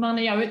give you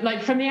money. I would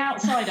like from the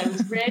outside, I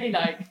was really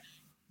like,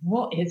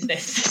 what is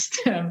this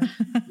system?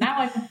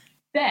 Now I'm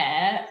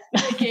there.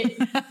 Like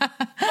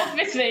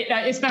obviously,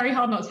 like, it's very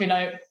hard not to be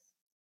like,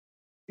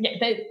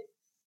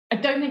 I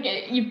don't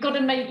think you've got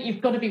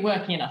to be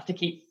working enough to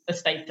keep the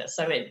status,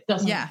 so it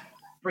doesn't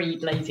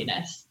breed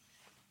laziness.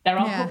 There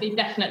are probably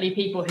definitely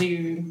people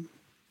who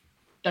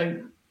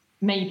don't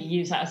maybe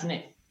use that as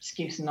an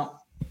excuse not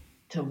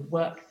to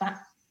work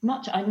that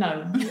much. I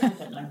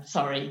don't know.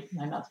 Sorry,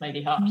 no, that's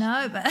maybe harsh.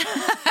 No, but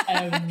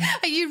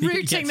are you rooting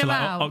you get to them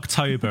like out?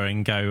 October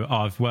and go,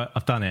 I've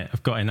done it.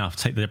 I've got enough.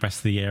 Take the rest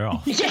of the year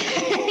off.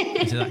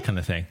 Is it that kind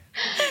of thing?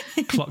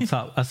 Clocked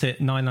up. That's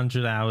it.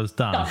 900 hours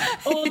done.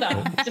 All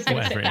done. Just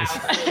going to sit down.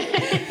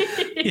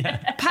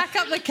 Yeah. Pack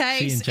up the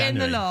case in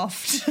the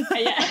loft.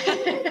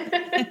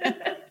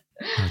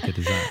 How good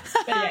is that?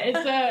 But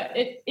yeah,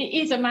 it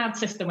is a mad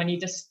system when you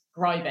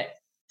describe it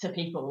to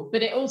people,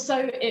 but it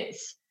also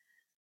it's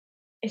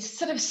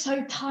sort of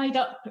so tied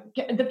up.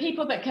 The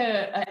people that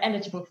are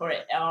eligible for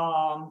it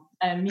are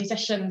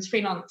musicians,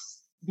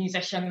 freelance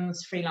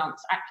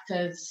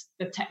actors,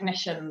 the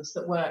technicians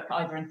that work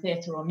either in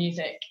theatre or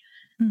music.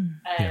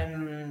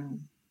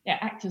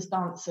 Actors,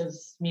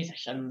 dancers,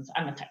 musicians,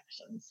 and the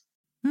technicians.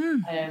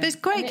 But it's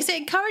great because it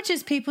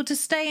encourages people to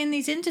stay in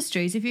these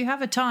industries. If you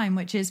have a time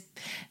which is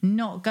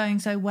not going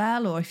so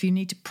well, or if you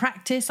need to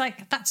practice,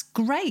 like that's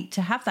great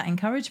to have that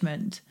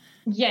encouragement.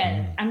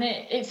 Yeah, and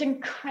it's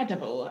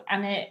incredible,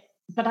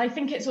 but I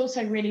think it's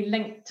also really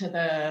linked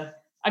to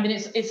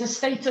it's a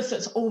status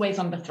that's always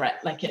under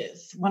threat. Like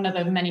it's one of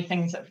the many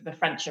things that the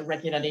French are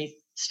regularly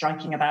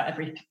striking about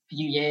every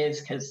few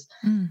years because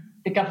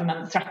the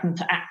government threatened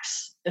to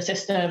axe the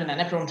system, and then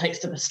everyone takes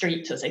to the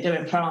streets as they do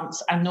in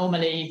France. And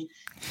normally,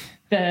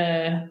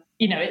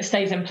 it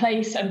stays in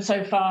place, and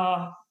so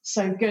far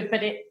so good.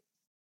 But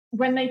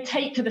when they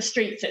take to the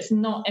streets, it's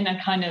not in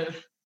a kind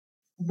of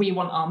we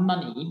want our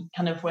money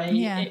kind of way.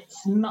 Yeah.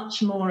 It's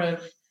much more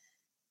of,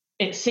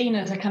 it's seen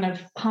as a kind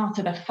of part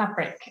of the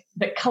fabric,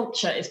 that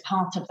culture is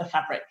part of the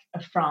fabric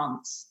of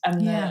France,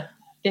 and that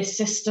this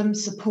system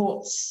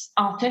supports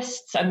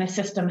artists, and this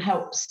system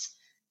helps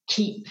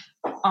keep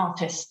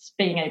artists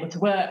being able to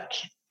work.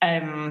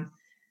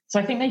 So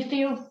I think they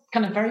feel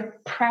kind of very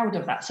proud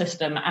of that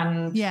system,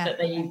 and that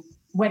they,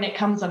 when it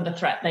comes under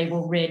threat, they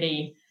will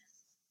really,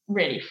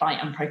 really fight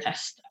and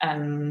protest.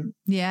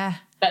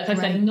 But as I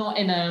said, not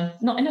in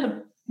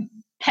a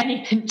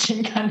penny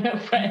pinching kind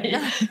of way.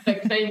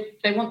 Like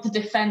they want to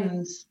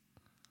defend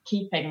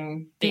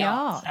keeping the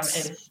arts how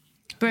it is.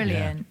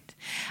 Brilliant.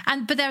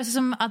 But there are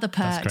some other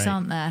perks,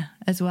 aren't there,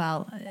 as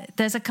well?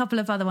 There's a couple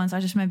of other ones I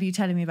just remember you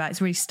telling me about.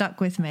 It's really stuck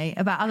with me,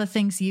 about other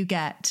things you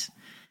get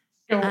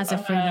as a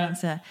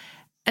freelancer.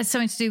 It's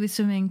something to do with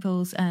swimming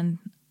pools and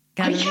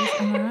galleries,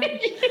 am I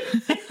right?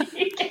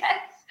 You get,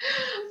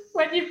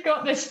 when you've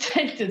got this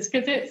status,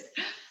 because it's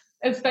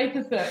a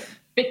status that,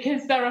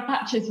 because there are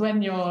patches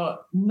when you're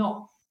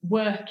not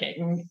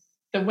working,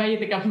 the way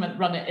the government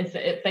run it is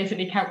that it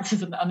basically counts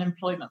as an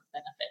unemployment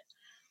benefit.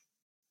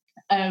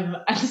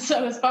 And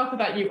so as part of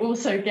that, you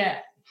also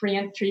get free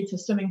entry to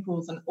swimming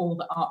pools and all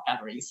the art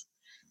galleries.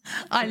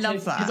 I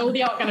love that. Because all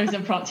the art galleries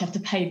in France, you have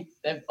to pay,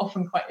 they're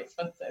often quite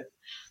expensive.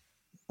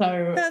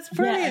 So that's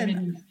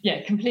brilliant.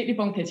 Completely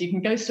bonkers. You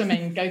can go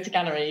swimming, go to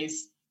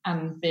galleries,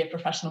 and be a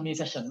professional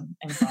musician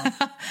in France.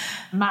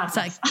 Mad. It's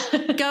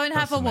like, go and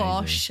have a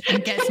wash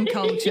and get some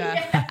culture,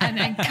 and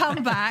then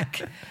come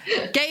back,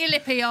 get your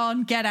lippy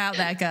on, get out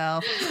there,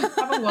 girl.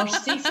 Have a wash,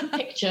 see some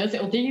pictures,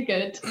 it'll do you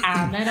good,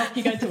 and then off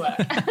you go to work.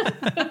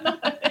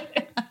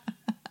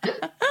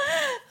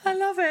 I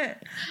love it.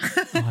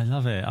 I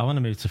love it. I want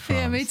to move to France.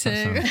 Yeah, me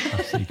too. That sounds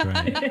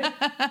absolutely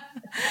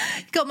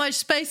great. Got much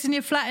space in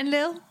your flat in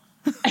Lille?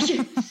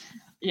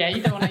 Yeah,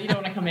 you don't want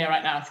to come here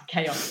right now. It's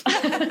chaos.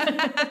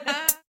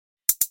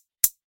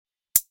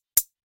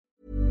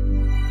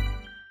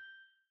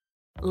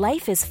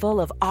 Life is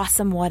full of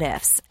awesome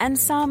what-ifs, and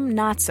some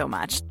not so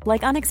much,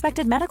 like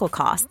unexpected medical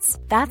costs.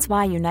 That's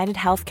why United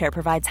Healthcare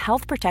provides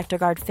Health Protector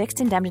Guard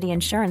fixed indemnity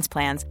insurance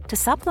plans to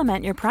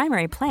supplement your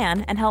primary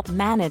plan and help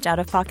manage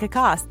out-of-pocket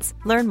costs.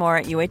 Learn more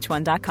at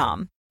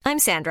uh1.com. I'm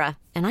Sandra,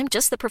 and I'm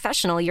just the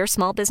professional your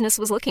small business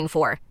was looking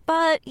for.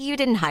 But you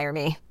didn't hire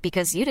me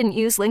because you didn't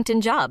use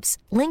LinkedIn Jobs.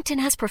 LinkedIn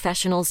has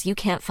professionals you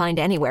can't find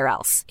anywhere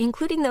else,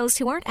 including those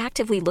who aren't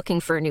actively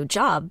looking for a new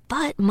job,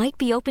 but might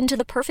be open to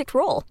the perfect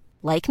role,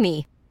 like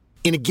me.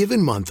 In a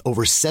given month,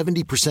 over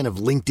 70% of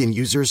LinkedIn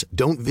users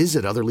don't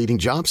visit other leading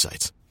job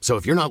sites. So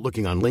if you're not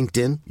looking on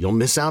LinkedIn, you'll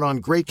miss out on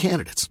great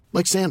candidates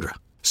like Sandra.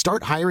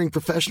 Start hiring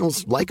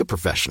professionals like a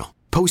professional.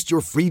 Post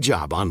your free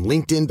job on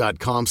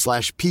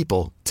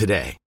linkedin.com/people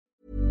today.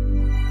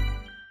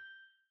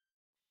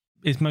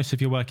 Is most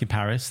of your work in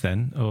Paris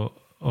then? Or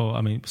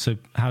I mean, so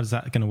how's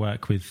that going to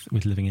work with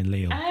living in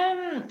Lille?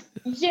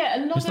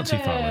 Yeah, a lot it's not too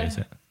far away, is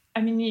it?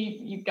 I mean,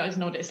 you guys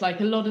know what it's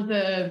like. A lot of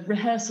the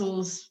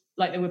rehearsals,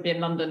 like they would be in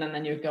London and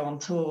then you would go on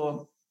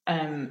tour.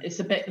 It's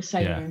a bit the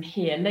same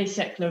here. Les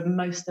Siècles,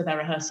 most of their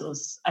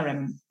rehearsals are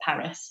in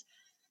Paris.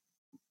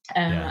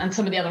 And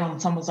some of the other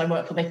ensembles I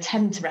work for, they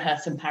tend to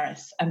rehearse in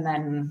Paris. And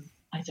then,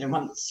 I don't know,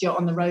 once you're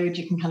on the road,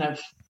 you can kind of,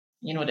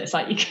 you know what it's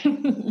like, you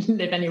can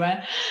live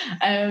anywhere.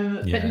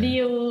 But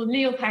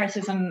Lille, Paris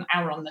is an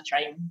hour on the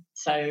train.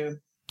 So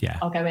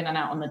I'll go in and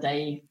out on the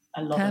day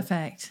a lot of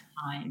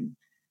time.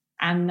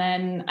 And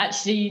then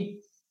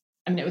actually,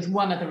 I mean, it was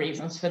one of the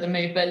reasons for the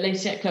move, but Les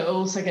Siècles are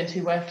also going to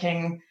be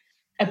working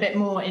a bit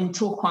more in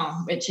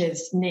Tourcoing, which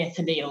is near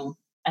to Lille,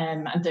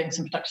 and doing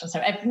some production.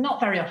 So not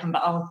very often,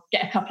 but I'll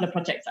get a couple of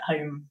projects at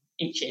home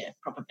each year,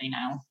 probably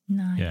now.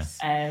 Nice.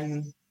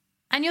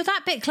 And you're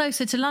that bit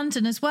closer to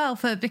London as well,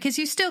 because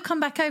you still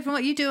come back over and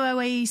what you do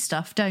OAE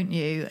stuff, don't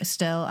you?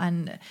 Still,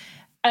 and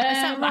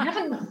I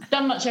haven't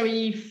done much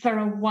OAE for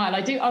a while.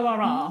 I do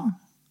ORR.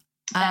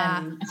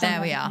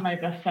 There we are. Come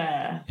over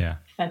for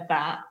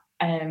that,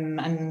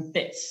 and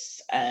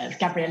bits of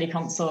Gabriele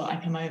Consort. I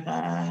come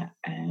over,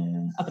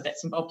 other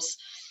bits and bobs.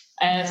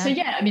 So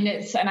yeah, I mean,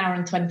 it's an hour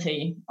and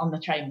 20 on the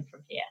train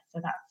from here.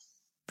 So that's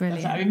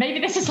brilliant. I mean, maybe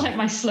this is like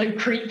my slow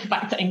creep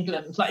back to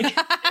England. Like,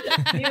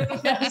 the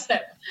first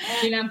step.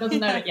 Julian doesn't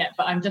know it yet,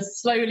 but I'm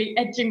just slowly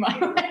edging my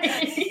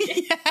way.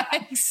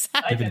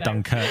 Exactly. Live in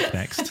Dunkirk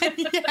next.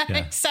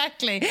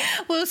 Exactly.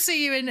 We'll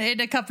see you in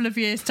a couple of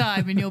years'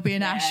 time, and you'll be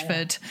in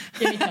Ashford.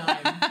 Give me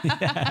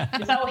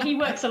time. He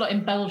works a lot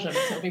in Belgium, so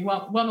it'll be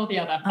one or the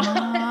other.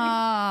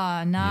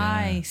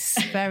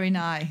 Nice. Very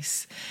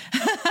nice.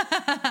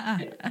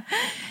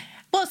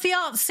 What's the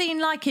art scene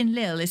like in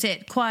Lille? Is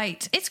it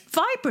it's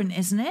vibrant,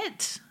 isn't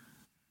it?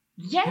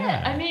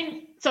 Yeah. I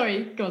mean,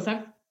 sorry, go on,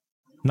 Sam.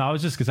 No, I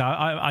was just because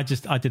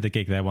I did a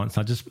gig there once.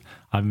 I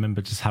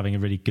remember just having a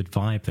really good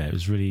vibe there. It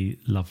was really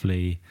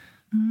lovely.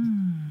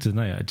 Don't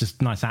know,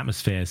 just nice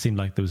atmosphere. It seemed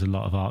like there was a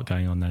lot of art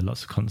going on there,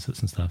 lots of concerts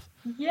and stuff.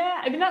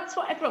 Yeah, I mean that's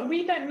what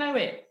we don't know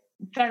it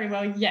very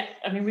well yet.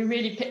 I mean, we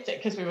really picked it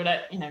because we were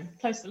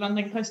close to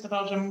London, close to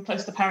Belgium,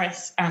 close to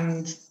Paris,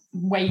 and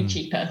way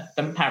cheaper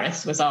than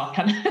Paris was our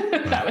kind of,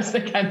 that was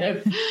the kind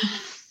of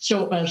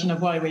short version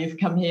of why we've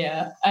come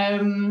here.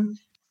 And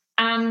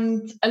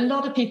a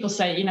lot of people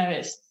say, you know,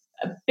 it's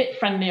a bit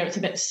friendlier, it's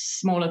a bit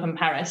smaller than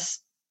Paris.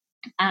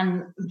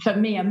 And for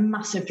me, a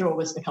massive draw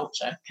was the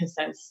culture, because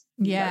there's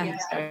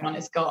loads going on.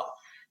 It's got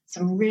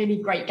some really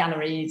great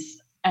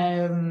galleries.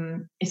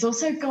 It's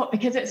also got,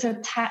 because it's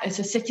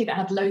a city that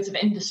had loads of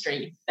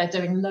industry, they're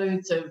doing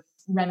loads of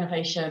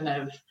renovation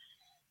of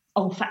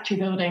old factory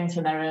buildings,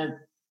 and there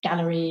are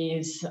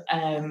galleries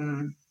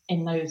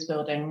in those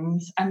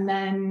buildings. And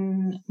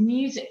then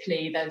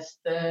musically, there's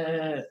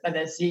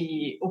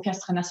the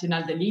Orchestre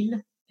National de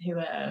Lille, who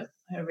are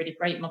a really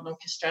great modern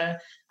orchestra,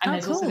 and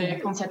there's also the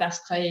Concert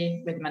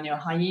d'Astrée with Emmanuel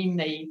Haïm.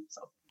 They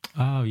sort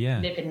of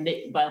live in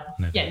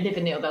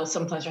Lille. They'll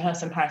sometimes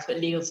rehearse in Paris, but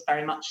Lille's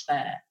very much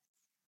their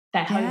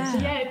home. So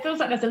it feels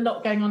like there's a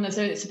lot going on. It's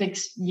a big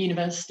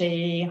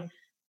university.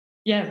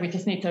 Yeah, we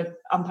just need to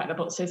unpack the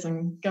boxes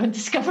and go and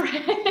discover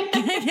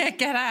it.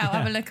 Get out,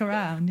 have a look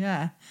around.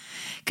 Yeah,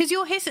 because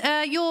your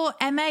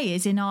MA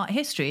is in art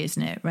history,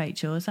 isn't it,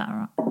 Rachel? Is that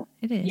right?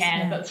 It is.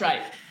 Yeah, that's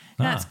right.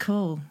 That's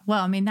cool.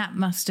 Well, I mean, that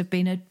must have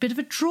been a bit of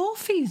a draw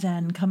for you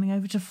then, coming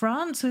over to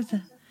France with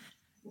the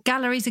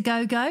Galleries a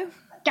Go-Go.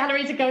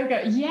 Galleries a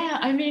Go-Go. Yeah,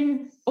 I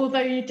mean,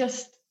 although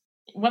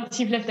once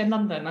you've lived in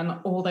London and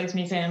all those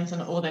museums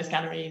and all those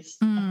galleries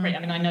are free. I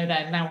mean, I know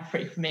they're now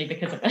free for me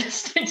because of the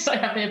things I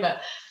have here,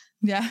 but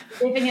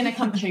living in a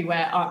country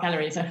where art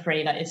galleries are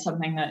free, that is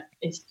something that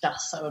is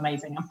just so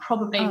amazing. And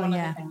probably one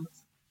of the things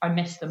I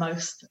miss the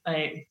most.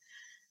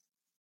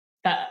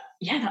 That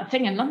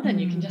thing in London,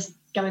 you can just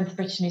go into the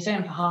British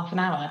Museum for half an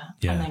hour.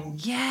 Yeah. I mean,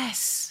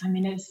 yes. I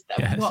mean, I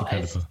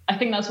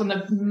think that's one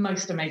of the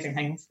most amazing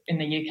things in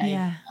the UK.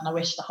 Yeah. And I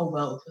wish the whole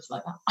world was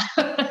like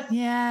that.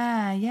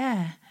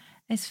 yeah.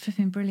 It's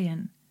flipping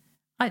brilliant.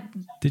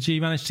 Did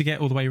you manage to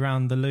get all the way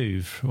around the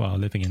Louvre while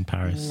living in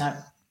Paris?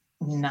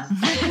 No.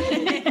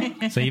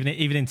 So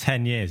even in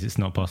 10 years, it's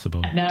not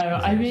possible. No,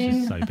 I mean...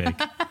 It's just so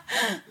big.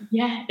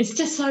 Yeah, it's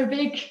just so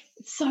big.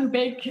 It's so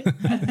big.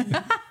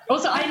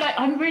 Also,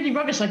 I'm really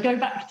rubbish. I go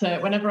back to,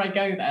 whenever I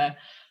go there,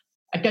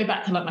 I go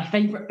back to like my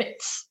favourite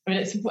bits. I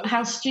mean,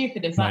 how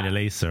stupid is that? Mona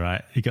Lisa,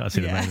 right? You got to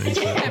see the Mona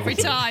Lisa. Every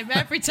time.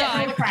 The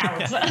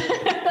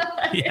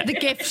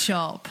gift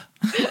shop.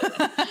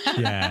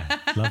 Yeah,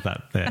 love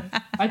that bit.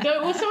 I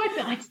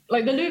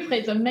like the Louvre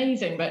is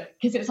amazing, but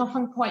because it's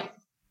often quite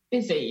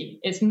busy,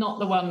 it's not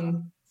the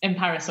one in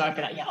Paris where I'd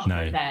be like, I'll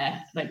go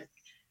there. Like,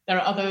 there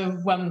are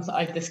other ones that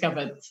I've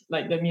discovered,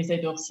 like the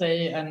Musée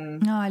d'Orsay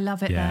and I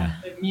love it there.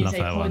 The Musée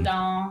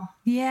Rodin.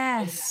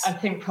 Yes, I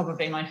think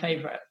probably my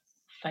favourite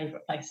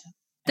place.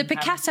 The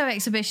Picasso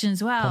exhibition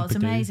as well. Pompidou. It's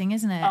amazing,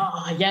 isn't it?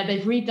 Oh yeah,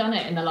 they've redone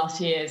it in the last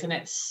years, and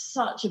it's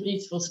such a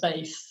beautiful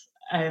space.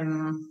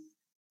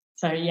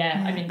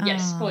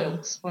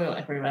 Spoiled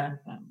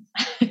everywhere.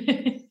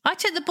 I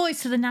took the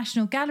boys to the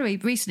National Gallery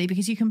recently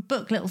because you can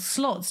book little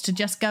slots to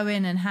just go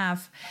in and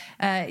have,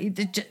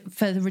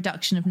 for the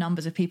reduction of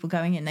numbers of people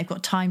going in, they've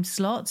got time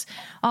slots.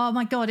 Oh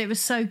my God, it was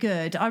so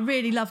good. I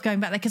really love going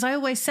back there because I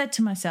always said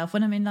to myself,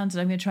 when I'm in London,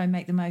 I'm going to try and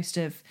make the most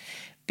of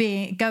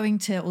going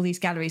to all these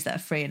galleries that are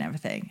free and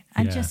everything.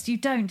 And just, you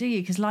don't, do you?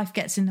 Because life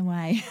gets in the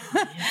way.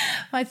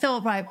 I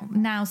thought, right,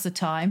 now's the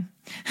time.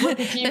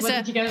 There's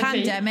a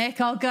pandemic,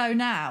 I'll go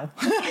now.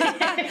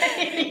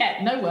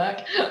 No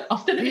work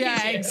after the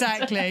museum.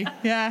 Exactly.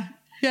 Yeah.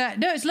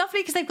 No, it's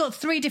lovely because they've got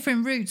 3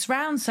 different routes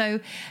round. So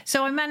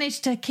I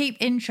managed to keep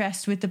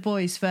interest with the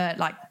boys for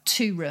like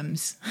 2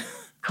 rooms.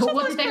 Cool.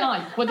 What did they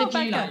like? What did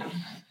you like?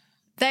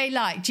 They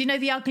liked, do you know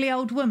The Ugly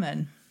Old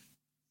Woman?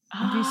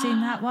 Have you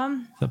seen that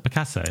one? The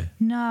Picasso?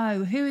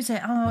 No. Who is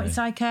it? Oh, no. It's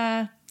like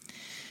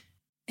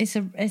is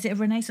it a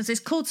Renaissance? It's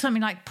called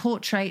something like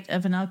Portrait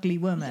of an Ugly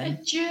Woman.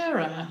 Is it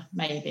Dürer,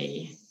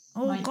 maybe?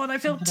 Oh, God, I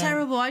feel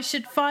terrible. I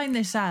should find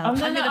this out. I'm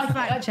going to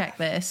fact check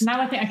this. Now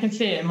I think I can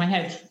see it in my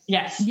head.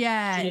 Yes.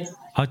 Yeah.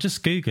 I'll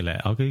just Google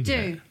it. I'll Google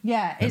it.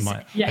 Yeah.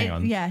 Hang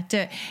on. Yeah,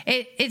 do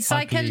it. It's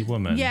like a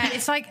woman. Yeah,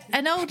 it's like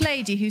an old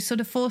lady who sort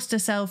of forced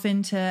herself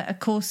into a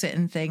corset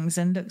and things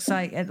and looks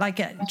like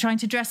trying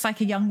to dress like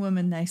a young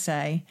woman, they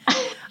say.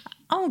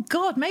 Oh,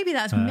 God, maybe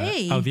that's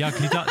me. Oh, The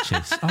Ugly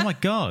Duchess. Oh, my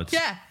God.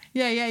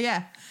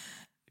 Yeah.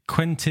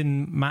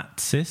 Quentin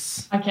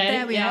Matsis. Okay.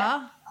 There we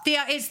are.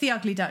 It's The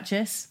Ugly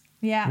Duchess.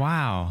 Yeah.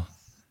 Wow.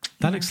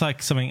 That looks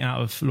like something out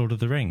of Lord of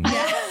the Rings.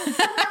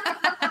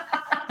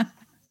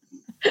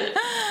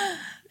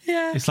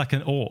 Yeah. It's like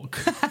an orc.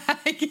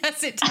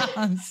 Yes, it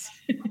does.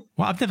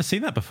 Well, I've never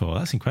seen that before.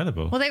 That's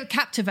incredible. Well, they were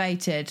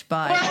captivated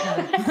by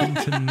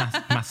Quentin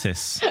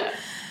Matsis.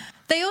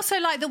 They also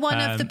like the one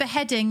of the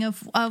beheading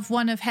of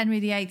one of Henry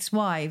VIII's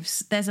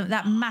wives. There's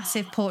that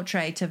massive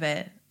portrait of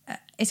it.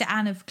 Is it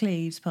Anne of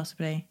Cleves,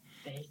 possibly?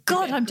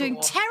 God, I'm doing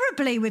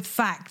terribly with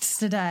facts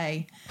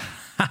today.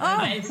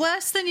 Oh,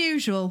 worse than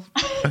usual.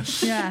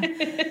 Yeah.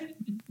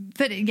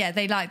 But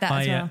they like that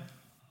as well.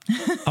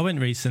 I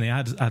went recently. I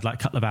had like a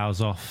couple of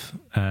hours off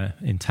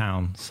in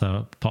town, so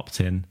I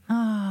popped in.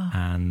 Oh.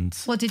 And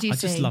what did you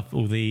see? I just love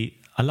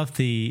I love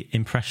the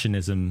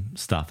Impressionism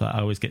stuff.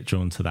 I always get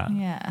drawn to that.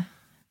 Yeah.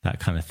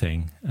 That kind of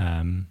thing.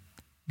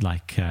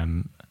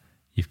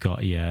 You've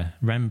got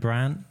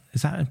Rembrandt.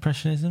 Is that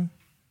Impressionism?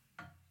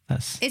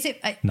 Is it?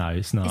 No,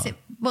 it's not. Is it?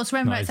 What's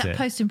Rembrandt? Is that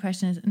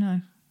post-impressionism?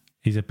 No.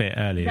 He's a bit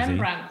earlier.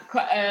 Rembrandt,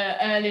 quite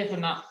earlier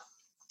than that.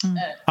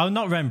 Oh,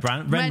 not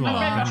Rembrandt.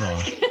 Renoir.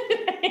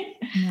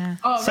 Yeah.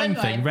 Oh, Same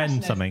Renoir, thing. Ren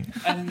Impressionist. something.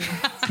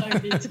 So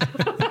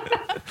beautiful.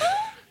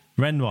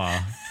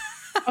 Renoir.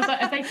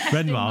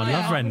 Renoir. I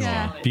love Renoir.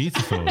 Yeah.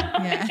 Beautiful.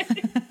 Yeah.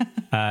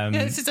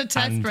 This is a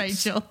test,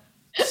 Rachel.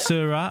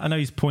 Seurat. I know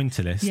he's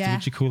pointillist. Yeah.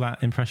 Would you call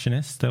that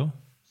impressionist still?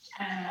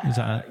 Is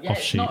that an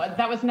offshoot?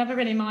 That was never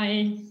really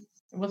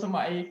it wasn't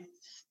what I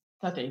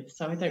studied,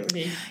 so I don't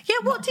really. Yeah,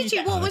 what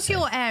was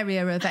your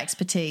area of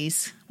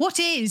expertise? What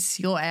is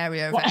your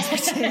area of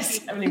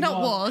expertise?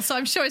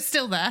 I'm sure it's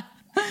still there.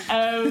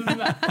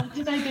 What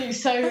did I do?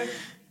 So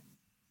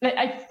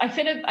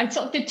I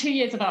sort of did 2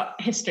 years of art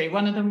history.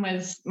 One of them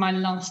was my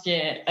last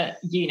year at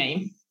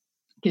uni,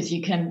 because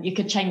you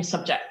could change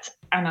subject,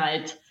 and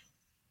I'd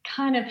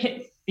kind of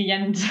hit the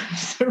end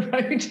of the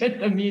road with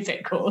the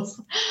music course.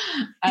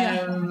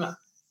 And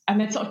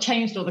then sort of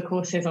changed all the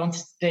courses I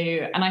wanted to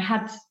do. And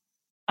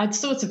I'd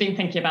sort of been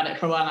thinking about it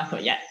for a while, and I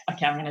thought, yeah,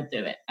 okay, I'm going to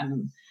do it.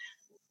 And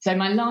so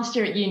my last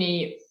year at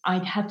uni, I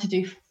had to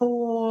do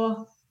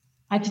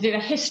the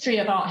history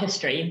of art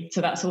history.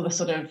 So that's all the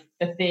sort of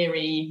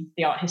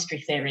the art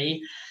history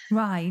theory.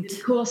 Right.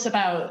 The course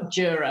about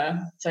Dürer,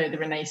 so the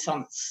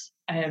Renaissance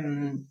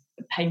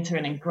painter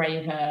and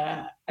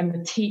engraver, and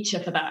the teacher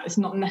for that is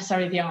not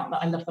necessarily the art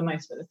that I love the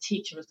most, but the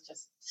teacher was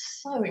just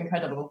so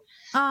incredible.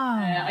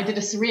 I did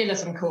a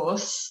surrealism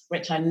course,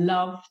 which I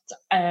loved,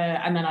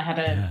 and then I had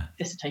a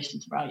dissertation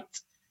to write,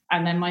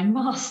 and then my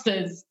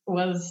master's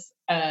was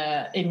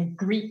in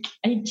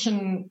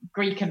ancient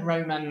Greek and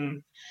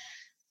Roman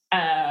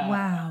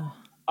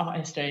art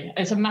history.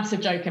 It's a massive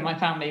joke in my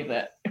family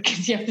that,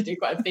 because you have to do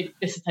quite a big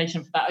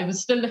dissertation for that. I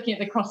was still looking at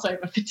the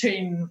crossover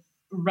between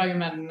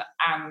Roman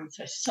and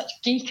such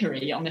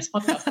geekery on this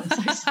podcast. I'm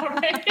so sorry.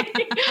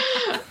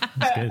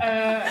 But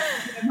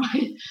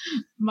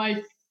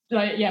my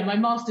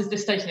master's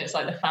dissertation, it's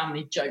like the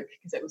family joke,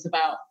 because it was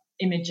about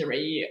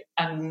imagery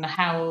and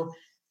how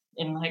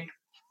in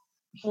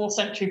 4th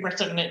century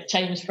Britain it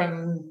changed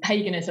from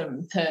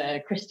paganism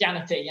to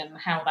Christianity, and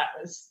how that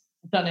was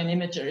done in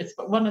images.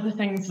 But one of the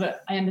things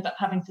that I ended up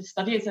having to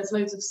study is there's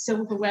loads of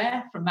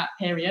silverware from that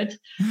period.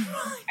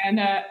 And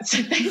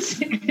so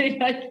basically,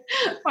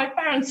 my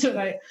parents were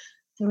like,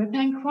 so we're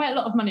paying quite a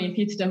lot of money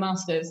for you to do a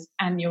master's,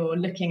 and you're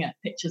looking at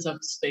pictures of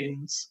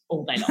spoons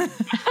all day long.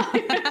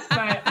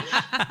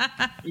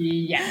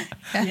 Yeah,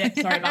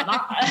 sorry about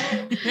that.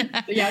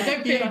 I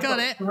don't feel I've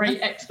got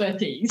great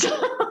expertise.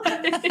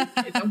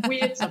 It's a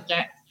weird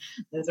subject.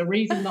 There's a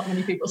reason not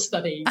many people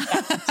study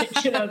that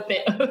particular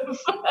bit of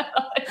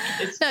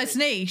it's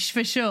niche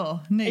for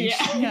sure. Niche.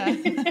 Yeah.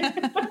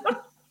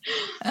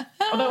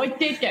 Although I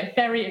did get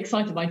very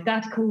excited. My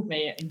dad called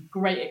me in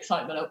great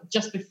excitement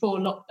just before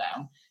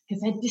lockdown,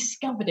 because they'd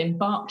discovered in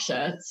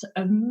Berkshire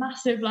a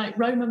massive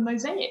Roman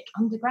mosaic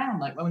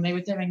underground, when they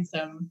were doing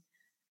some.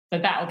 So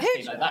that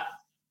obviously that.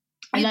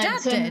 And your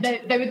dad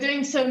did? They were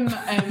doing some.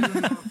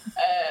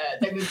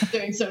 They were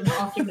doing some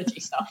archaeology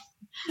stuff.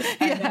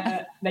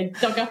 And they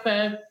dug up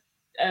a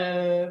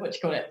what do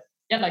you call it?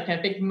 Yeah,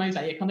 a big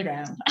mosaic on the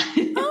ground.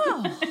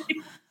 Oh,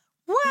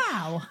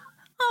 wow!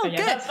 Oh, so,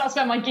 good. That's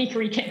where my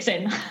geekery kicks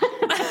in.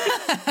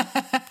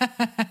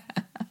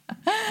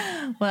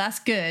 Well, that's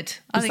good.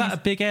 Was that a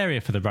big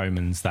area for the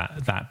Romans?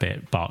 That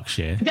bit,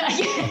 Berkshire.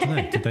 I don't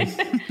know.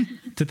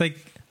 Did they?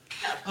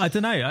 I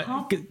don't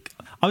know.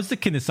 I was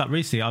looking this up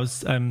recently. I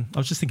was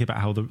just thinking about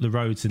how the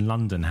roads in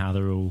London, how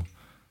they're all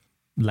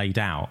laid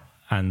out,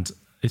 and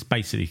it's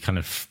basically kind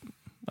of,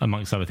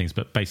 amongst other things,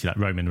 but basically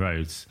Roman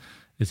roads.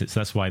 Is it?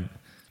 So that's why.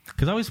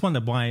 Because I always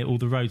wonder why all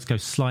the roads go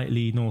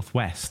slightly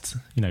northwest.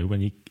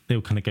 When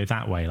they'll kind of go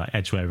that way, like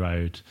Edgware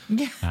Road,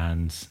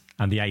 and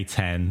the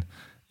A10.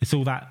 It's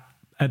all that.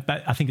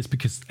 But I think it's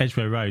because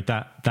Edgware Road,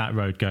 that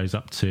road goes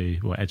up to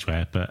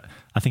Edgware, but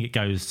I think it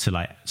goes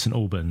to St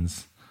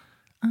Albans.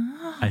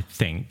 I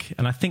think.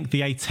 And I think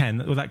the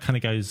A10, that kind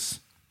of goes,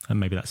 and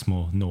maybe that's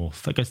more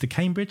north. That goes to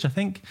Cambridge, I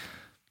think,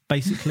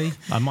 basically.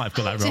 I might have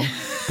got that wrong.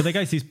 But they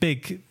go to these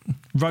big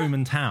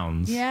Roman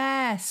towns.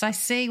 Yes, I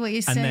see what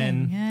you're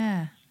saying.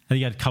 And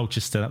you had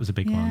Colchester, that was a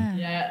big one.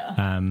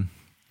 Yeah.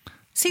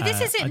 See,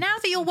 this is it. Now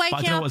that you're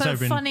waking up at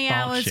funny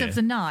hours of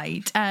the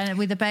night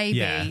with a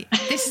baby,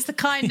 this is the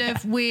kind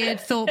of weird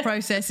thought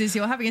processes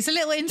you're having. It's a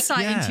little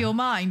insight into your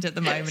mind at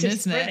the moment,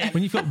 isn't it?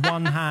 When you've got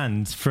one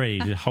hand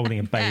free, you're holding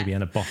a baby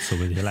and a bottle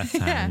with your left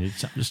hand, and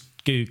you're just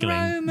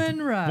Googling.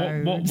 Roman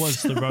road. What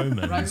was the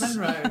Romans? Roman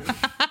road.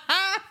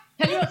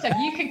 Tell you what, Seb,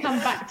 you can come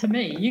back to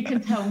me. You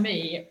can tell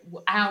me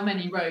how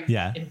many roads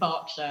in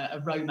Berkshire are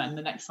Roman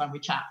the next time we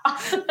chat.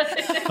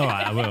 All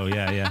right, I will,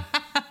 yeah.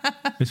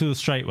 It's all the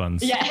straight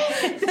ones. Yeah.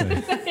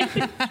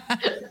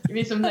 Give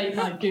me some late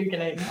night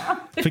Googling.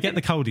 Forget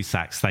the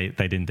cul-de-sacs, they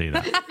didn't do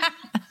that.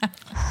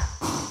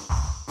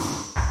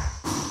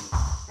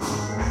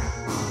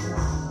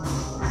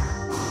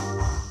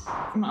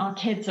 our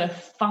kids are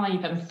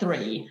 5 and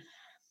 3.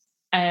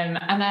 And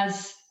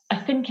as I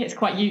think it's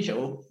quite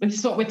usual, this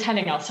is what we're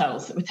telling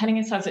ourselves. We're telling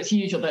ourselves it's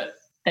usual that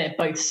they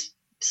both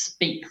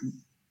speak.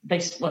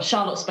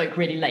 Charlotte spoke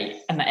really late,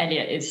 and that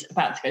Elliot is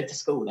about to go to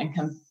school and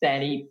can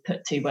barely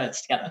put 2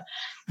 words together.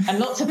 And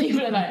lots of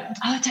people are like,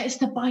 "Oh, it's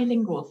the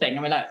bilingual thing,"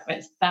 and we're like, well,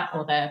 "It's that,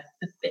 or they're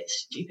a bit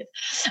stupid."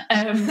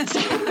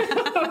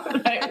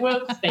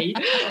 We'll see.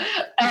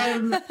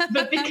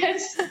 But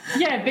because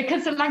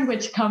the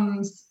language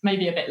comes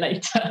maybe a bit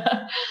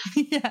later,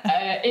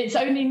 it's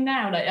only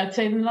now, like I'd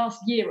say in the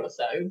last year or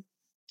so,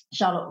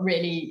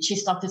 Charlotte she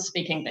started to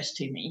speak English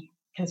to me,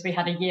 because we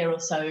had a year or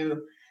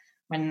so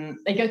when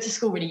they go to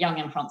school really young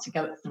in France, they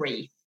go at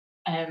 3.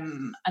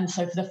 And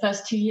so for the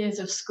first 2 years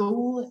of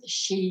school,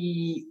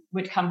 she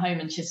would come home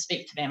and she'd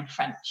speak to me in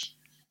French,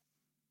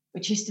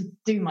 which used to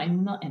do my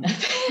nut in a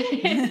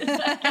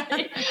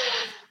bit.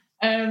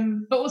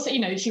 But also,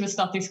 she was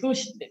starting school.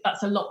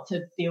 That's a lot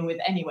to deal with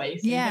anyway,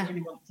 so you don't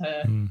really want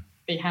to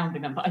be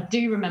hounding them. But I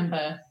do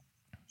remember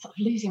sort of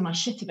losing my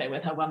shit a bit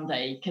with her one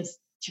day, because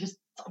she was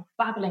sort of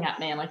babbling at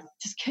me and I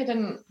just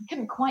couldn't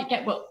quite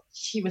get what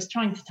she was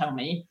trying to tell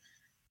me.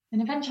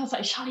 And eventually I was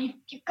like, "Charlie,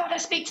 you've got to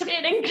speak to me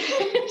in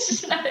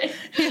English."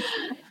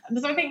 And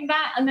so I think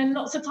that, and then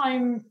lots of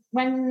time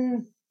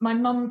when my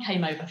mum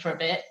came over for a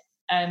bit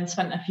and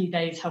spent a few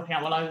days helping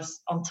out while I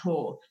was on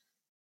tour,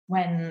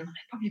 when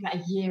probably about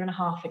a year and a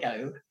half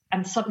ago,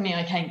 and suddenly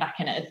I came back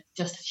and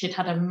she'd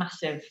had a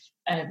massive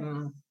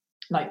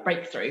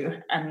breakthrough.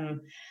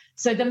 And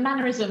so the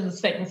mannerisms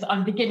things,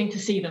 I'm beginning to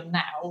see them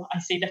now. I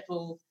see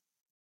little,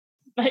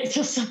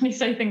 just suddenly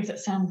say things that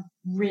sound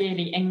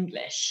really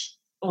English,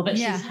 or that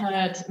she's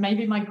heard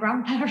maybe my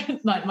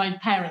grandparents, like my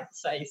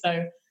parents say. So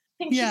I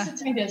think she said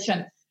to me the other day, she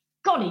went,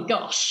 "Golly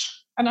gosh."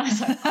 And I was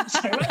like, "I'm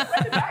sorry, where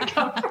did that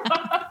come from?"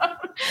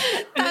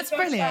 That's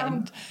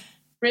brilliant.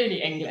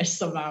 Really English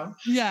somehow.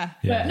 Yeah.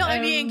 But, not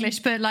only English,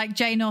 but like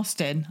Jane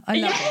Austen. I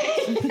love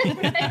it.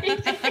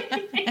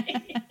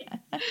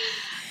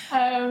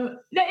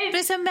 But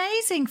it's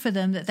amazing for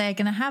them that they're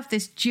going to have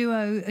this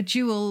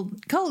dual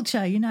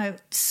culture,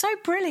 so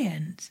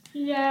brilliant.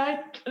 They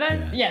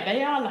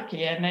are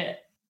lucky. And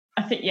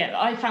I think,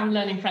 I found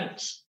learning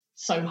French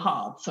so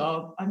hard.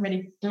 So I'm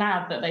really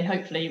glad that they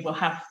hopefully will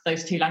have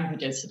those 2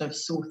 languages sort of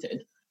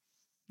sorted.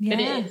 Yeah.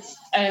 But it is,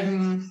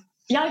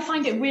 I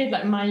find it weird,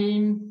 like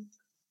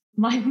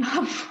my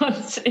mum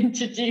was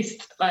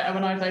introduced, like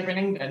when I was over in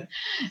England,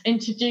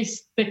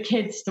 introduced the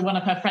kids to one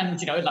of her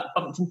friends,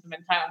 bumped into them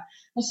in town.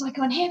 And she's like,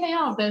 "Oh, and here they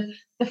are,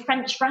 the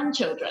French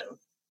grandchildren."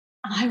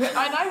 And I was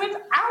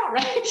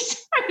outraged.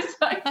 I was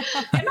like,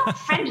 "They're not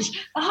French,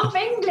 they're half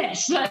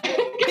English."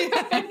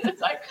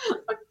 It's like,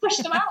 I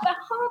pushed them out, they're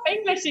half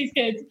English, these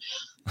kids.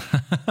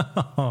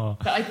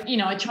 But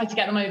I tried to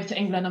get them over to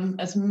England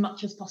as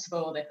much as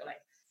possible. They've got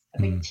like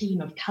a big team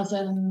of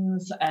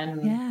cousins,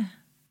 and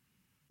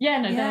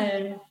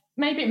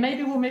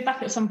maybe we'll move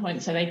back at some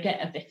point so they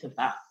get a bit of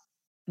that,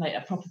 like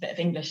a proper bit of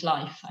English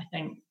life. I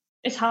think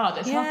it's hard.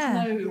 It's hard to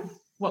know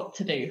what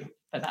to do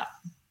for that.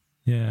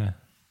 Yeah.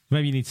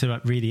 Maybe you need to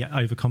really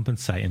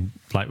overcompensate and,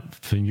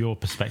 from your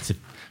perspective,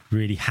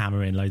 really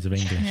hammer in loads of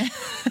English,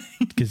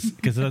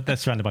 because they're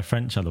surrounded by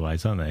French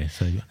otherwise, aren't they?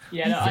 So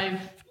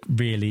I've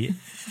really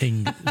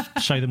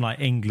show them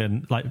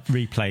England,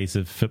 replays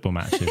of football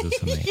matches or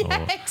something.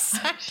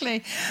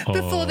 Exactly.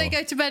 Before they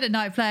go to bed at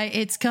night, play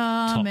 "It's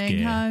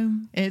Coming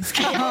Home." It's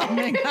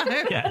coming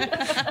home.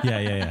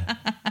 Yeah.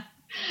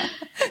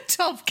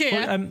 Top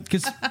Gear.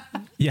 Because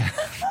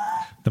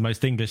the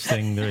most English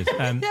thing there is.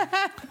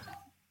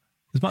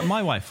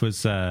 My wife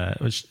was her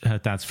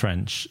dad's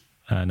French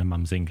and her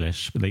mum's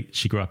English, but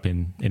she grew up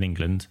in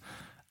England,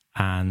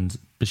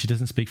 but she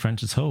doesn't speak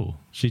French at all.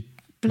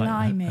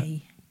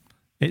 Blimey.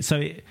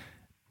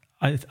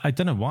 I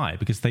don't know why,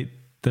 because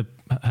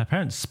her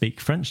parents speak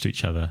French to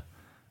each other,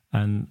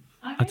 and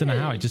I don't know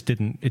how it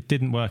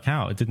didn't work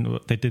out.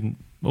 They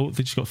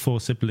just got 4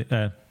 siblings.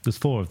 There's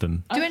 4 of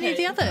them. Do any of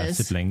the others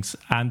siblings,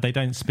 and they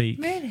don't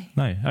speak. Really?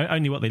 No,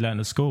 only what they learn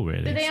at school.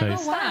 Really. Do they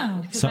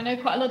understand? Because I know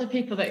quite a lot of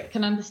people that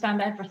can understand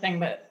everything,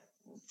 but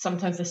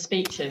sometimes the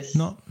speech is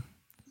not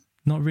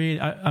really.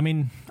 I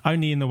mean,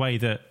 only in the way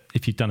that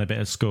if you've done a bit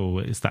of school,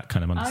 it's that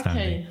kind of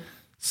understanding. Okay.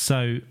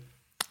 So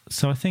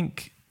I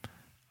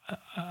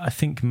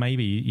think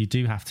maybe you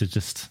do have to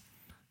just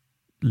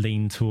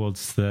lean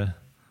towards the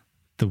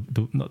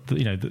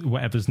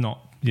whatever's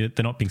not, they're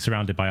not being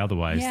surrounded by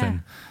otherwise.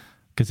 Then,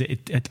 because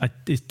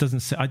it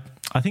doesn't.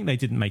 I think they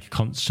didn't make a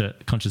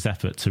conscious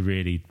effort to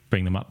really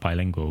bring them up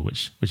bilingual,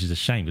 which is a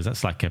shame, because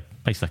that's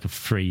basically like a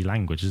free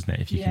language, isn't it?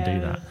 If you can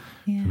do that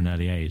from an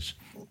early age.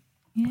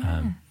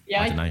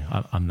 I don't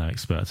know. I'm no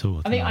expert at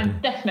all. I think I'm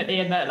definitely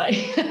in that,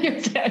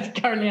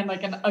 currently in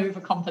an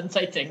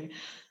overcompensating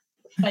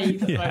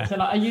phase at the moment. So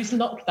I use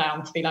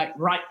lockdown to be like,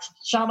 right,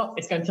 Charlotte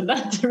is going to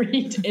learn to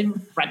read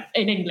in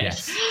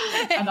English.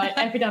 Yes. And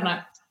every day I'm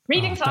like,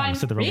 reading time.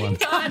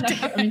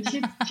 I mean,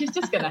 she's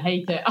just going to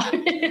hate it. I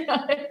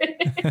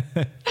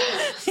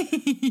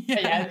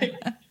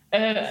think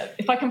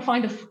if I can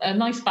find a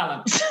nice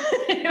balance,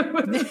 it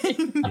would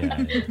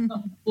be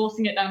not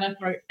forcing it down her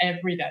throat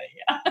every day.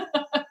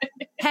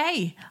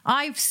 Hey,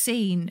 I've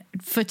seen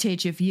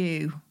footage of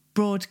you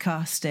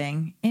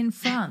broadcasting in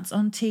France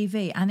on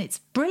TV, and it's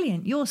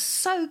brilliant. You're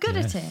so good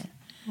at it.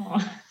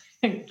 Oh,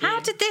 thank you. How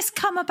did this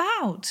come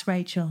about,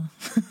 Rachel?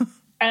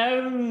 So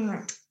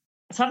I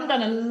haven't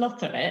done a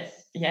lot of it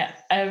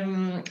yet.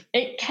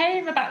 It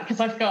came about because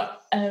I've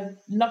got a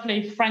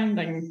lovely friend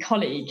and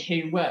colleague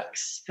who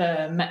works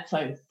for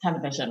Mezzo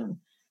Television.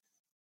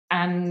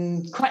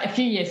 And quite a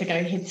few years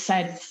ago, he'd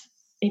said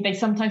they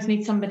sometimes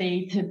need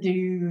somebody to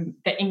do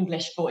the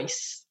English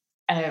voice.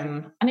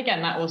 And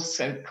again, that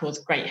also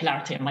caused great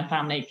hilarity in my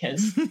family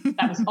because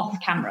that was off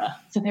camera.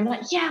 So they were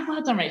like, yeah,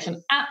 well done, Rachel.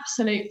 An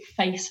absolute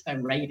face for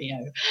radio.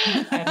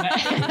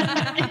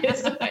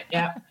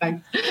 Yeah,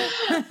 thanks.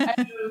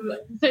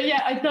 So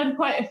yeah, I've done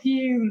quite a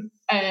few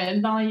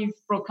live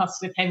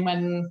broadcasts with him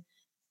when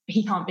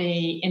he can't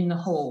be in the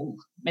hall,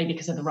 maybe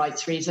because of the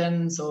rights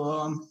reasons,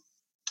 or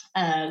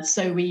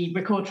so we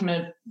record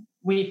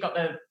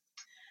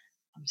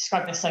I'm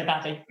describing this so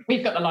badly.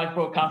 We've got the live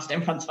broadcast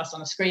in front of us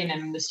on a screen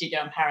in the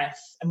studio in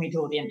Paris, and we do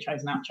all the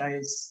intros and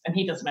outros, and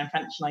he does them in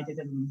French and I did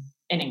them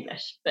in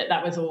English, but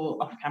that was all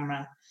off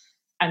camera.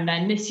 And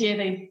then this year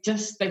they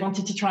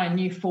wanted to try a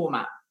new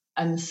format,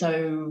 and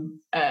so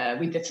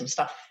we did some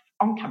stuff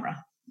on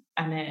camera,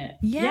 and it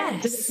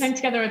just came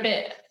together a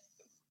bit,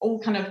 all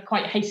kind of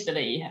quite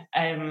hastily.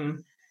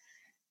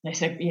 They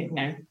said,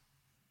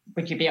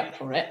 would you be up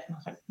for it? And I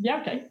was like,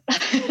 yeah, okay.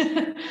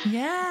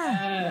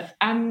 Yeah.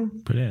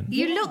 And brilliant.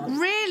 You look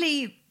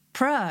really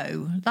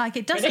pro. Like,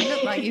 it doesn't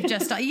look like you've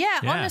just started.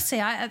 Yeah,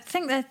 honestly, I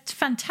think they're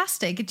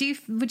fantastic.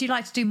 Would you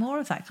like to do more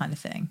of that kind of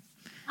thing?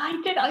 I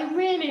did. I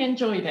really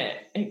enjoyed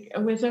it.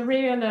 It was a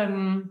real,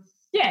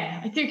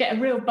 I do get a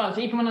real buzz.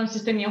 Even when I was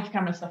just doing the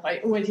off-camera stuff, I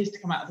always used to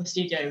come out of the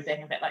studio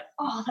being a bit like,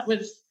 oh, that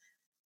was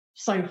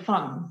so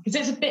fun. Because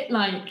it's a bit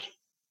like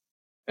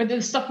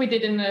the stuff we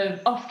did in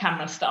the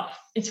off-camera stuff.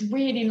 It's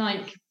really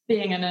like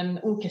being in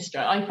an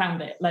orchestra. I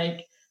found it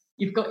like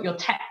you've got your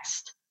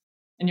text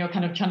and you're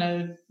kind of trying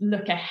to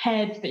look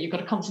ahead, but you've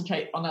got to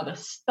concentrate on other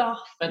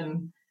stuff.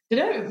 And,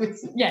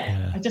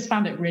 I just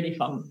found it really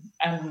fun.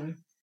 And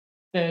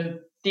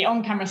the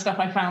on-camera stuff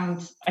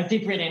I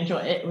did really enjoy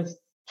it. It was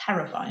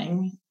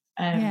terrifying.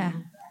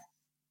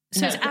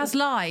 So it's as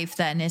live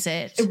then, is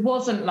it? It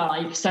wasn't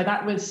live, so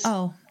that was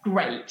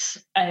great.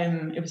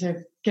 It was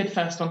a good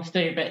first one to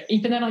do, but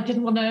even then I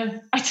didn't want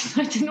to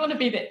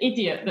be the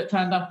idiot that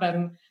turned up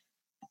and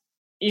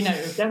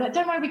they're like,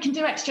 don't worry, we can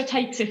do extra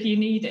takes if you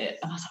need it.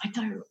 And I was like,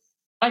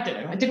 I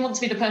don't know. I didn't want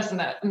to be the person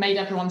that made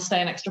everyone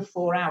stay an extra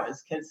 4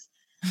 hours because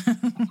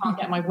I can't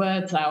get my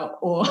words out,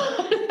 or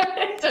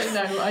I don't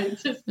know. I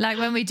just like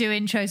when we do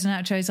intros and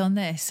outros on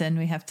this, and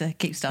we have to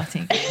keep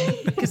starting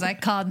because I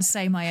can't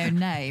say my own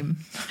name.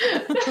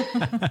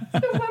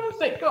 The ones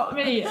that got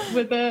me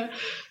were there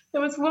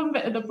was one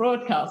bit of the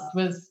broadcast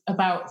was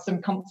about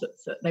some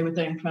concerts that they were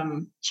doing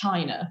from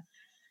China.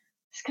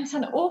 It's going to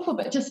sound awful,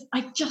 but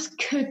I just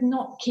could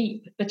not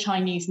keep the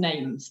Chinese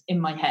names in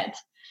my head,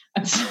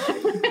 and so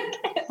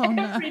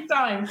every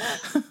time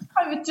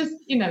I would just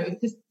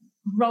this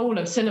roll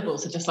of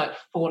syllables would just like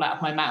fall out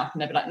of my mouth,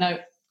 and they'd be like, no,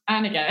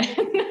 and again.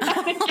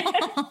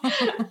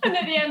 And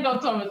at the end,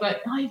 Tom was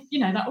like,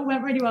 that all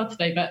went really well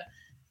today, but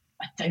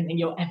I don't think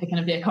you're ever going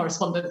to be a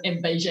correspondent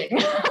in Beijing.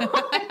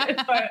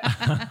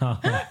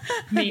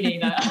 Me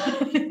neither.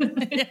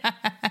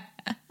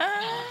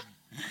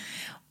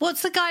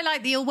 What's the guy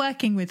like that you're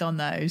working with on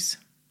those?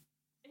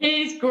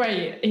 He's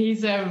great.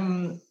 He's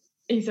a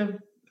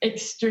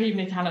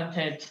extremely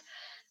talented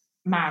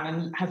man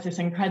and has this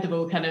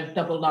incredible kind of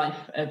double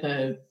life of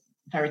a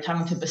very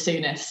talented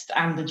bassoonist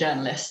and a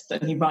journalist,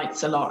 and he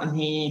writes a lot and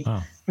he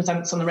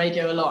presents on the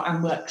radio a lot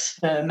and works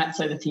for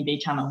Mezzo, the TV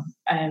channel.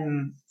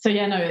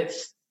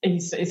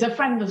 He's a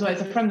friend as well.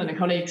 He's a friend and a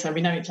colleague, so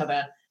we know each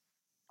other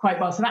quite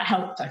well. So that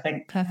helped, I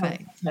think.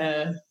 Perfect.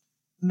 To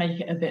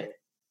make it a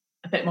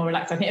bit more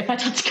relaxed. I think if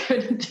I'd had to go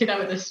and do that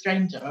with a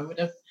stranger, I would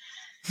have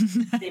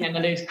been in the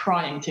loose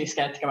crying, too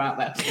scared to go out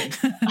there.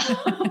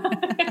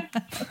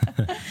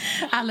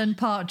 Alan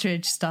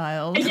Partridge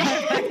style.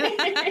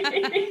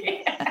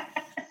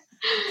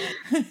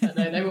 But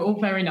no, they were all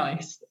very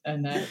nice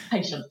and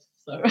patient.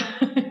 So.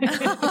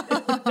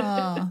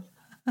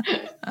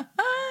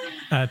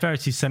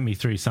 Verity sent me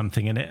through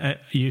something, and are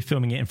you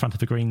filming it in front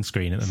of a green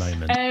screen at the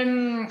moment?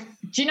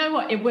 Do you know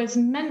what? It was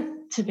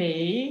meant to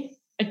be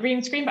a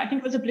green screen, but I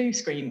think it was a blue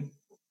screen. Is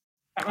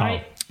that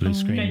right? Blue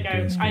screen. There you go.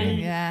 Green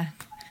screen.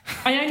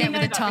 I only Get know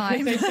with that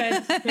the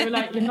because they were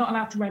like, you're not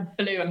allowed to wear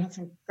blue, and had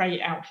some great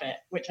outfit,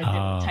 which I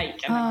didn't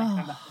take. And then I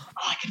found out,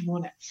 I could have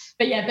worn it.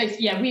 But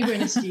basically, we were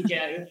in a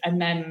studio,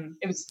 and then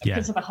it was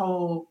because of the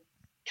whole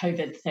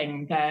COVID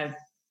thing.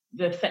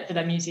 The Fête de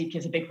la Musique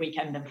is a big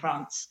weekend in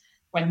France,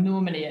 when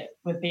normally it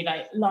would be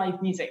like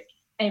live music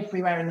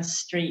everywhere in the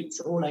streets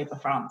all over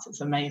France.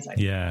 It's amazing.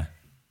 Yeah.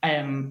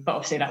 But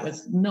obviously that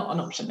was not an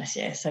option this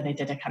year. So they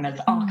did a kind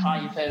of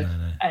archive of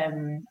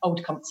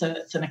old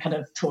concerts and a kind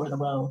of tour of the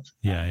world.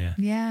 Yeah.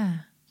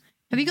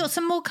 Have you got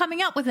some more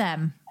coming up with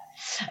them?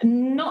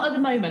 Not at the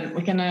moment.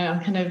 We're going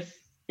to kind of,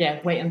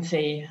 wait and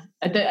see.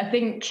 I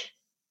think,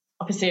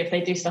 obviously, if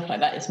they do stuff like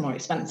that, it's more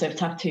expensive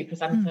to have two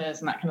presenters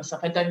and that kind of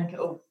stuff. I don't think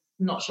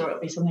not sure it'll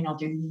be something I'll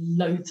do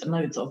loads and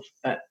loads of,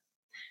 but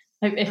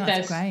if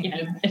there's,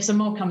 if some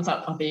more comes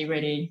up, I'll be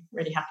really,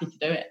 really happy to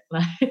do it.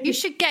 You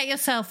should get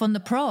yourself on the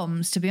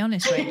proms, to be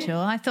honest, Rachel.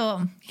 I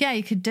thought,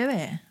 you could do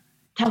it.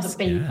 Tell the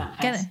speed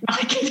that. Get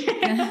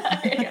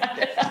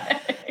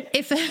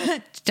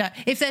it.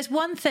 If there's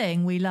one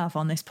thing we love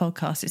on this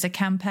podcast, it's a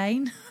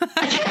campaign.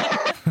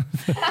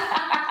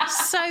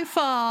 So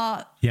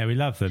far, we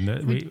love them.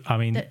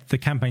 The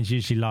campaigns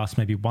usually last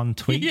maybe one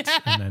tweet,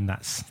 and then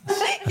that's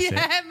it.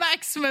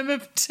 Maximum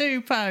of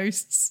 2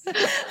 posts,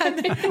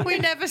 and we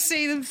never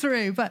see them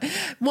through. But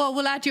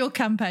we'll add your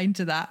campaign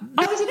to that.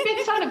 I was a big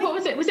fan of, what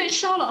was it? Was it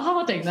Charlotte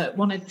Harding that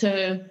wanted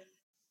to?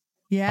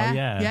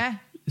 Yeah.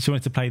 She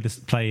wanted to play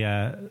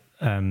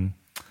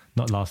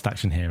not Last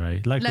Action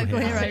Hero, Local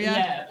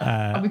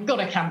Hero. We've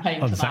got a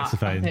campaign on for the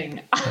saxophone.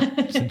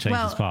 St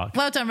James's Park.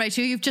 Well done,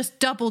 Rachel. You've just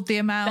doubled the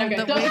amount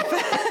that we've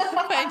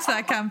put into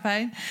that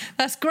campaign.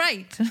 That's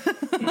great.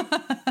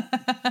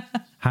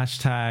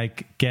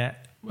 Hashtag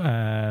get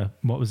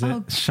what was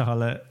it?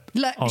 Charlotte.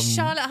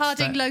 Charlotte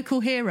Harding Local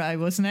Hero,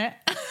 wasn't it?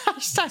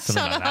 Hashtag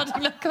Charlotte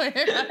Harding Local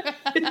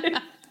Hero.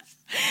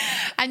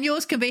 And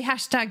yours can be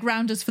hashtag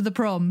Rounders for the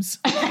Proms.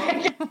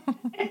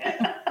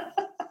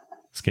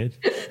 It's good.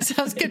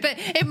 Sounds good, but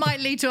it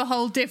might lead to a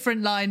whole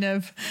different line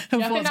of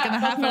what's going to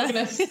happen.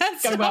 That's not going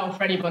to go well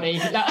for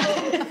anybody.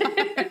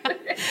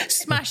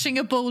 Smashing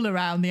a ball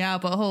around the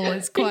Albert Hall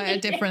is quite a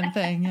different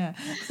thing,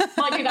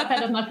 Might do that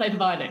better than I play the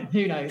violin.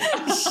 Who knows?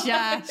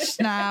 Shush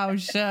now,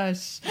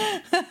 shush.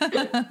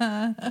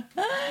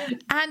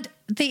 And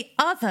the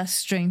other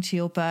string to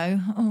your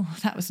bow,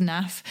 that was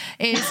naff,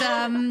 is...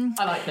 I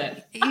liked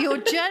it.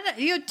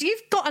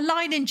 You've got a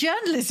line in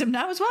journalism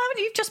now as well, haven't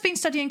you? You've just been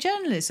studying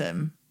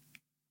journalism.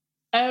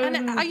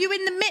 And are you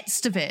in the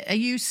midst of it? Are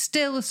you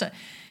still...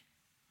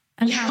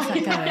 And how's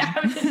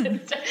that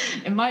going?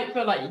 It might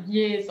feel like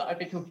years that I've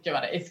been talking to you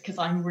about it. It's because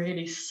I'm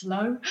really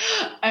slow.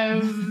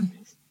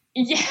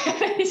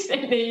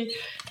 Basically.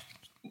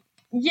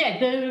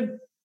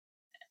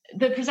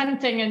 The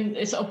presenting, and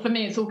it's sort of, for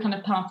me, it's all kind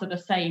of part of the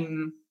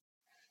same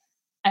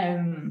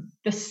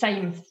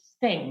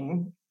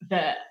thing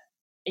that,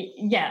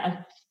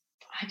 I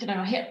don't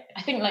know,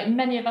 I think like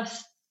many of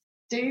us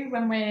do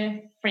when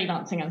we're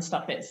freelancing and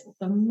stuff, it's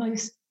the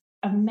most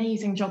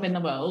amazing job in the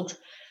world.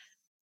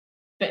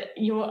 But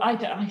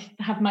I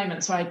have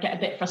moments where I get a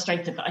bit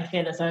frustrated that I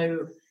feel as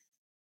though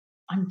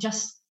I'm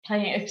just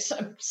playing,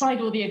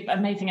 aside all the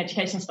amazing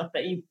education stuff,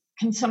 that you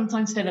can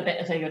sometimes feel a bit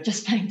as though you're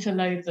just playing to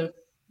loads of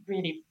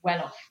really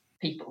well-off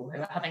people who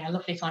are having a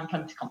lovely time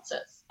coming to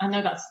concerts. I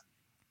know that's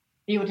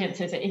the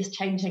audiences, it is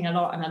changing a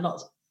lot, and a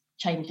lot's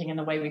changing in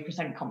the way we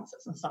present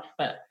concerts and stuff,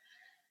 but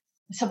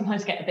I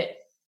sometimes get a bit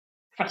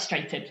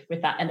frustrated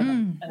with that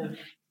element of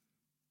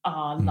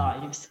our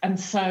lives. And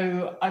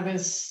so I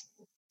was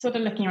sort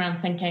of looking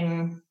around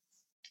thinking,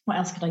 what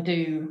else could I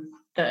do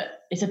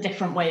that is a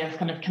different way of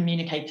kind of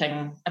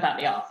communicating about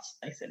the arts,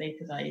 basically,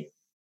 because I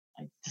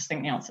just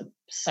think the arts are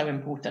so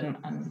important,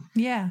 and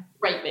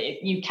great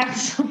that you can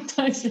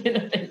sometimes feel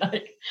a bit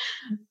like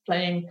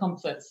playing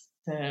concerts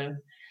to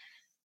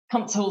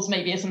concert halls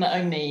maybe isn't the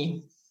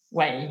only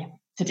way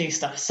to do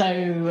stuff.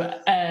 So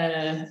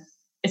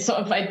it's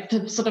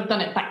I've sort of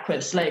done it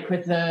backwards, like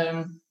with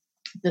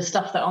the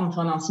stuff that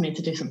Anton asked me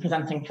to do some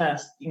presenting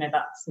first,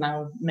 that's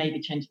now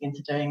maybe changing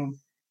into doing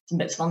some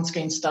bits of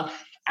on-screen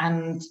stuff.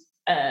 And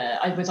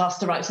I was asked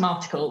to write some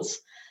articles,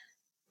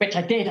 which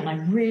I did, and I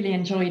really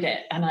enjoyed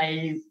it. And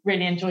I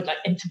really enjoyed like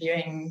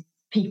interviewing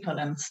people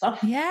and stuff.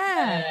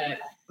 Yeah.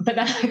 But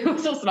then I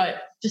was also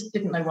just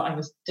didn't know what I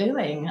was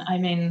doing. I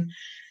mean,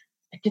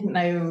 I didn't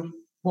know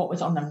what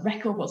was on the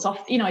record, what's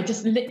off. I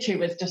just literally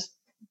was just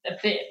a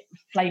bit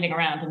flailing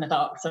around in the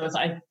dark. So I was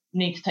like, I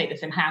need to take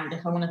this in hand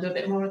if I want to do a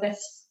bit more of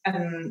this.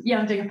 And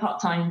I'm doing a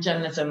part-time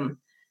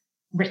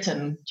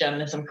written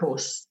journalism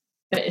course,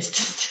 but it's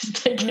just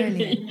taking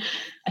me,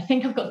 I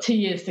think I've got 2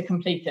 years to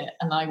complete it,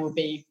 and I will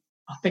be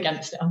up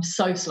against it. I'm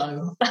so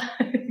slow.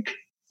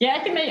 I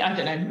think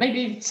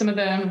maybe some of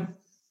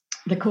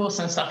the course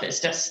and stuff, it's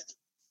just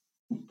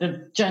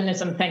the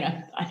journalism thing.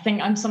 I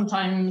think I'm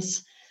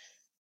sometimes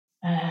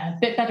a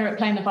bit better at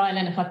playing the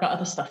violin if I've got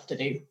other stuff to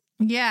do.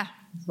 Yeah.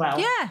 As well.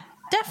 Yeah,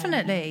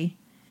 definitely.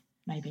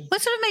 Maybe. Well,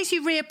 it sort of makes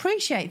you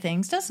reappreciate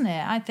things, doesn't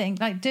it? I think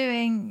like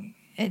doing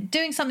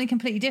something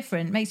completely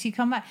different makes you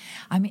come back.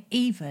 I mean,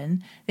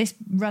 even this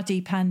ruddy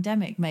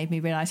pandemic made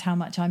me realise how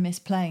much I miss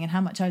playing and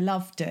how much I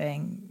love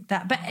doing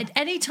that. But at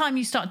any time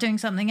you start doing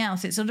something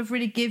else, it sort of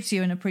really gives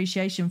you an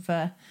appreciation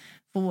for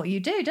what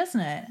you do,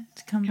 doesn't it?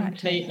 To come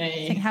completely. Back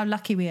to think how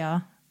lucky we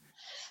are.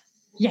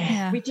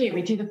 Yeah, we do.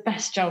 We do the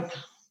best job.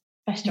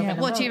 Best job in the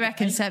world. What do you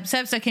reckon, Seb?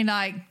 Seb's looking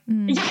like,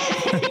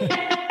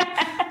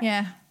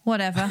 yeah.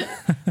 whatever.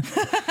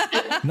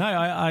 No,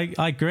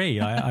 I agree.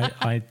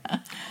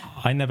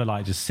 I never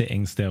like just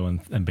sitting still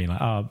and being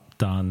like, oh,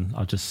 done.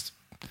 I'll just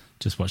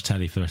watch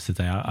telly for the rest of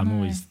the day. I'm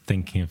always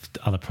thinking of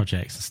other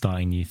projects and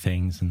starting new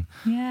things. And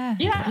Yeah,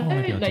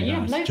 maybe I'll do that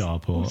as a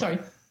job. Or, sorry.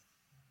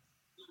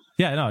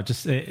 Yeah, no,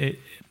 just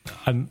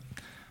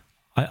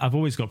I've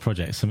always got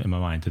projects in my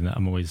mind, and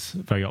I'm always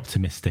very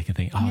optimistic and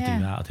think,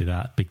 I'll do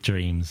that, big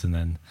dreams, and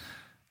then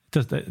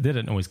they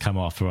don't always come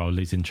off, or I'll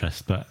lose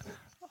interest. But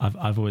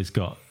I've always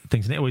got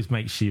things, and it always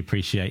makes you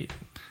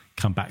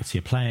come back to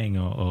your playing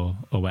or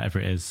whatever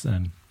it is.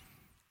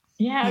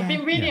 I've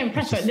been really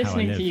impressed with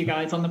listening to you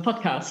guys on the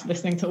podcast,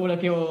 listening to all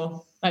of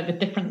your the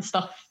different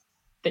stuff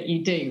that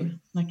you do.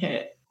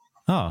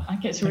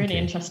 It's really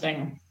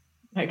interesting.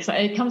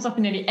 It comes up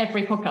in nearly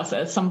every podcast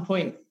at some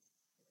point.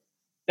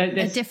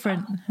 They're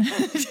different. No,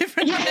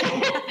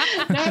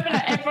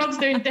 but everyone's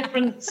doing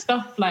different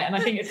stuff. And I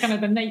think it's kind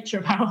of the nature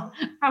of how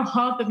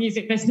hard the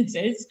music business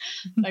is.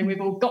 We've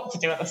all got to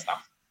do other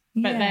stuff.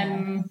 But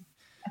then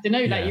I don't know.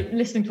 You're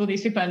listening to all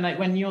these people, and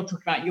when you're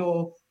talking about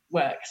your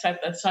work, so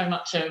there's so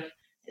much of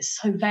it's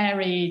so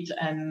varied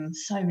and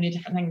so many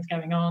different things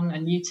going on.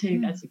 And you too,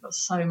 Des, you've got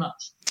so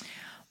much.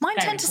 Mine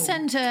tend to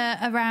centre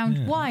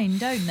around wine,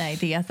 don't they?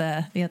 The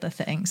other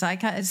things,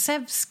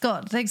 Seb's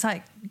got things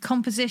like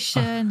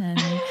composition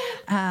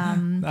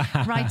and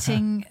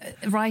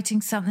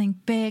writing something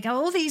big,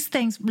 all these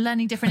things,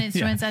 learning different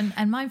instruments,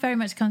 and mine very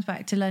much comes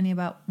back to learning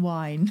about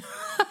wine.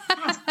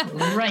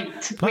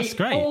 Great. That's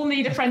great. All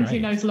need a friend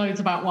who knows loads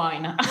about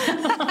wine.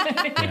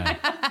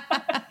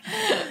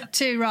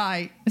 Too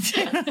right.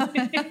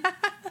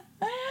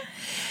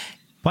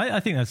 But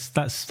I think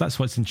that's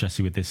what's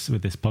interesting with this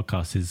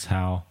podcast is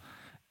how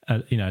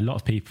a lot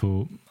of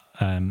people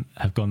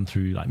have gone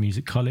through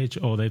music college,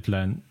 or they've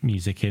learned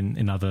music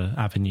in other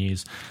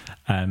avenues,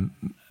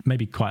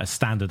 maybe quite a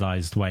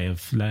standardized way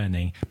of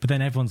learning. But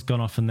then everyone's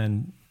gone off and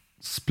then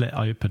split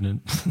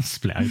open.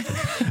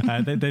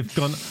 They've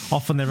gone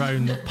off on their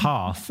own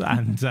path,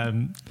 and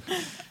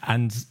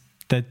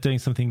they're doing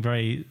something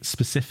very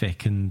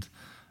specific and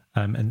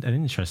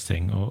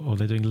interesting, or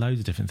they're doing loads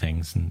of different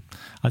things. And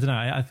I don't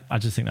know, I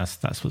just think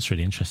that's what's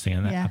really interesting.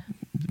 And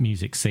the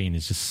music scene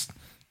is just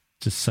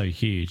so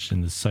huge,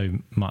 and there's so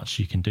much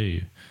you can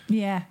do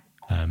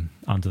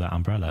under that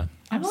umbrella.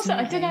 And also,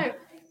 I don't know,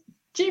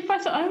 do you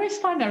find, I always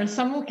find there are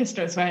some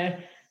orchestras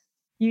where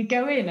you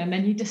go in and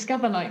then you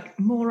discover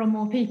more and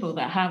more people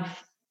that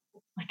have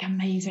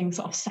amazing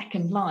sort of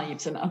second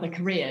lives and other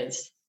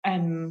careers.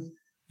 And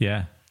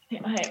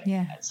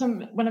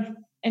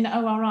in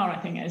ORR, I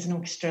think it is an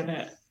orchestra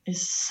that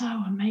is so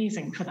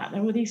amazing for that.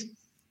 There were these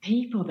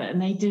people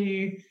and they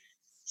do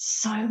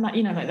so much,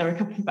 there are a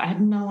couple of people, I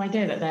had no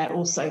idea that they're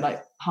also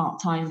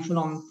part-time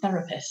full-on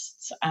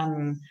therapists,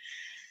 and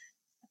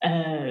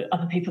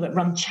other people that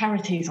run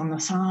charities on the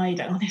side.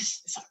 And all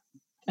this,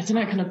 I don't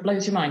know, it kind of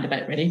blows your mind a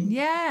bit, really.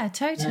 Yeah,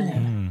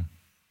 totally.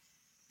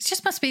 It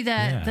just must be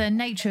the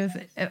nature of,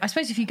 I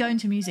suppose if you go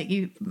into music,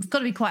 you've got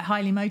to be quite a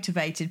highly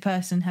motivated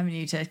person, haven't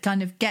you, to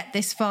kind of get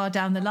this far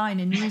down the line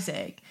in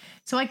music.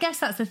 So I guess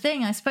that's the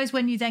thing. I suppose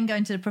when you then go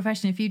into the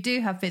profession, if you do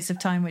have bits of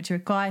time which are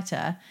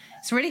quieter,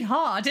 it's really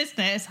hard, isn't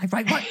it? It's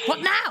like, right, what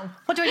now?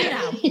 What do I do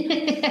now?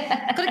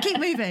 I've got to keep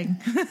moving.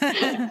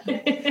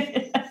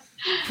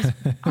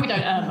 We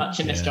don't earn much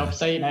in this job,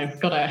 so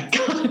gotta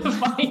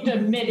find a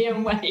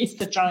million ways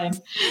to try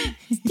and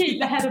keep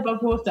the head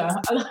above water.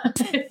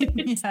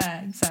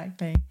 Yeah,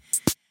 exactly.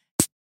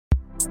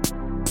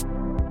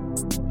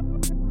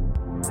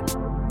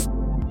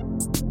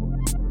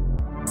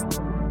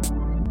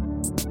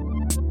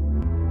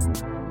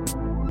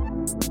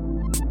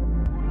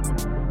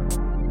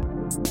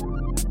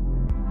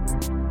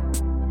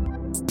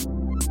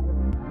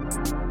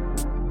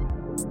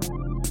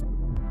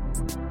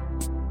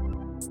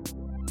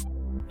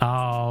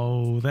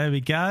 Oh, there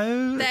we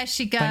go. There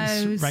she goes.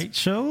 Thanks,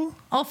 Rachel.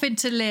 Off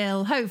into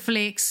Lille,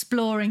 hopefully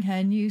exploring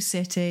her new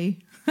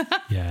city.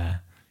 Yeah.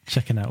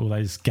 Checking out all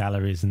those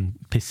galleries and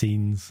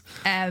piscines.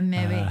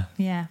 Maybe.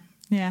 Yeah.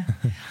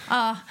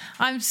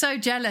 I'm so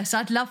jealous.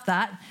 I'd love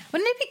that.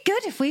 Wouldn't it be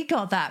good if we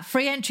got that?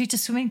 Free entry to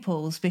swimming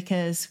pools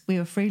because we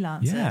were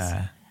freelancers.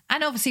 Yeah.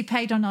 And obviously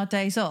paid on our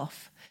days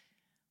off.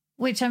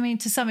 Which, I mean,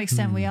 to some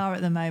extent we are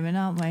at the moment,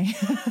 aren't we?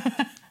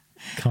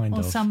 Kind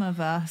of. Some of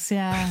us,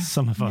 yeah.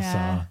 Some of us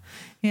are.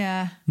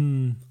 Yeah.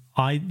 I'm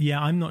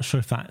not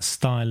sure if that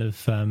style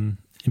of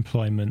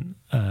employment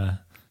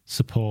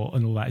support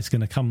and all that is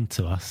going to come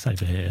to us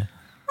over here.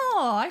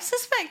 Oh, I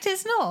suspect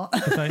it's not.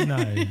 I don't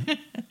know.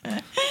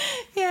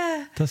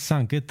 Yeah. Does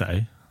sound good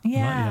though.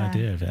 Yeah. I like the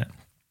idea of it.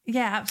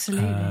 Yeah,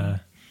 absolutely.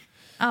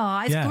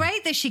 It's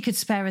great that she could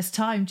spare us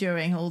time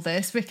during all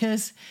this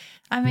because,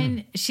 I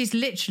mean, she's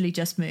literally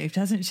just moved,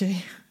 hasn't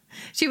she?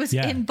 She was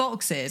in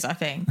boxes, I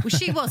think. Well,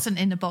 she wasn't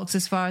in the box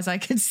as far as I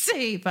could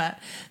see, but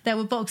there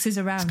were boxes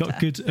around her. It's got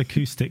good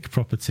acoustic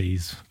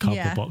properties,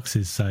 cardboard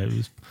boxes, so it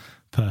was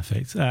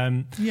perfect.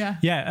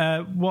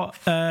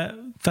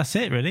 That's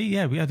it, really.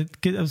 Yeah, we had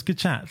that was a good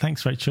chat.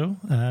 Thanks, Rachel.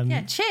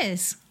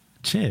 Cheers.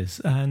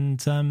 Cheers.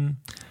 And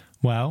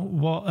Well,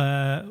 what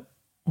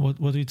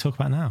do we talk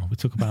about now? We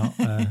talk about.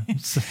 Do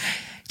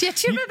you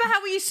remember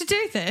how we used to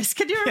do this?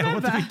 Can you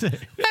remember? Yeah, what do we do?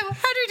 How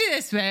do we do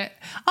this bit?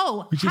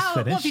 Oh,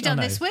 what have you done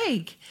this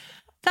week?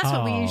 That's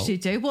what we usually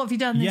do. What have you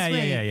done this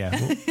week?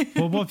 Yeah.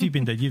 Well, what have you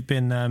been doing? You've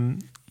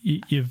been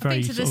you're very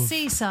been to the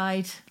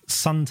seaside,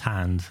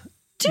 suntanned.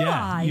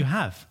 I? You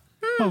have.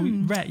 Well,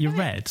 you're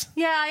red.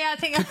 Yeah, I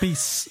think could be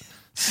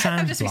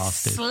I'm just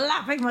sandblasted.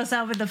 slapping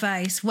myself in the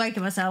face,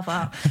 waking myself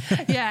up.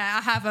 Yeah,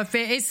 I have a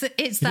bit.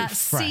 It's that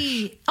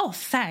sea. Oh,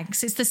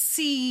 thanks. It's the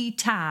sea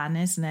tan,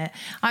 isn't it?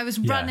 I was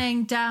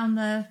running down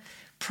the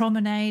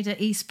promenade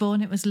at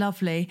Eastbourne. It was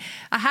lovely.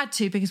 I had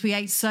to because we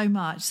ate so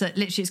much that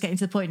literally it's getting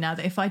to the point now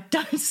that if I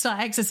don't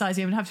start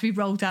exercising, I'm going to have to be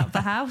rolled out of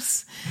the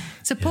house.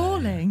 It's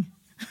appalling.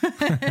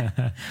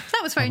 That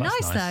was very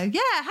nice, though.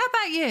 Yeah. How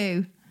about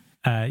you?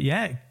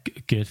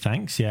 Good.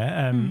 Thanks.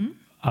 Yeah.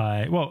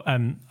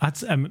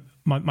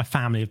 My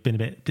family have been a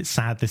bit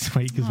sad this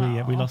week because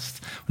we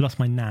lost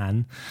my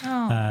nan.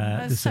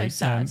 That's so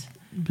sad.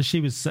 But she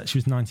was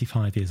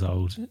 95 years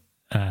old.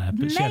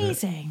 But she had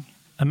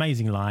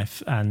amazing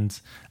life, and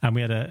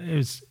we had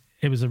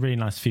it was a really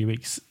nice few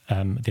weeks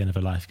at the end of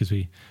her life because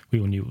we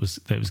all knew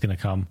that it was going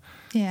to come.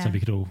 Yeah. So we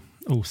could all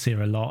see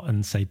her a lot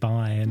and say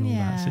bye and all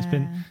that. So it's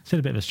been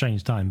a bit of a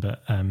strange time,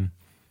 but.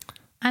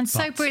 And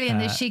so brilliant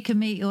that she can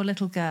meet your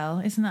little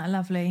girl. Isn't that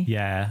lovely?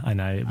 Yeah, I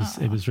know.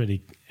 It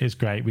was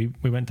great. We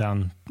went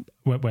down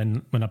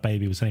when our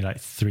baby was only like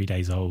 3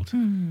 days old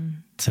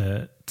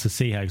to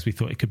see her because we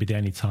thought it could be the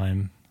only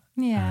time.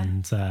 Yeah.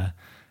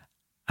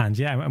 And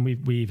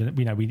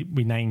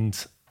we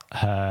named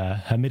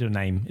her middle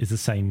name is the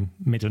same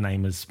middle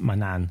name as my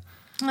nan,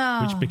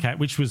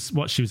 which was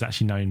what she was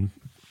actually known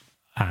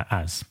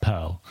as,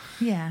 Pearl.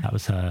 Yeah. That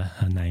was her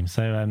name.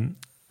 So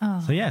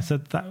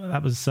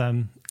that was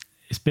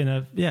it's been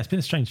a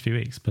strange few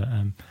weeks, but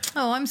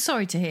I'm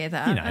sorry to hear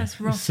that. That's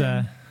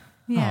rotten.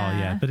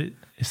 But it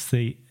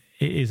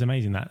is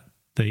amazing that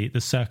the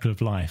circle of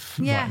life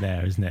right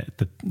there, isn't it?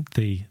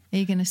 Are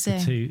you going to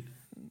sing?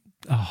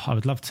 I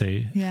would love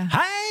to. Yeah.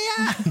 Hey!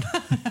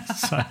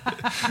 So, I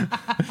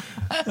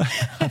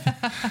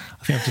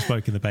think I've just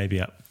woken the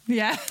baby up.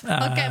 Yeah.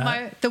 I'll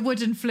get the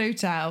wooden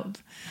flute out.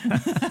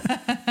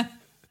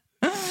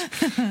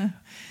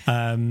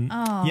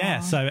 Yeah,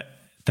 so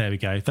there we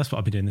go. That's what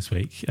I've been doing this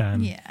week.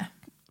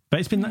 But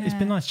it's been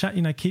nice chat.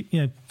 Keep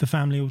the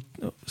family all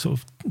sort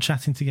of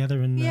chatting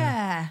together and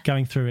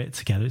going through it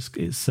together.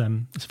 It's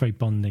a very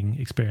bonding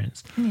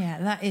experience. Yeah,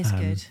 that is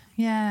good.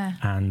 Yeah.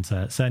 And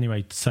so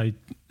anyway, so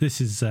this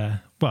is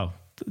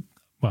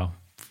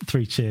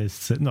three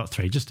cheers. Not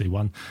three, just do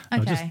one.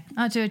 Okay,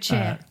 I'll do a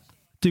cheer.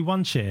 Do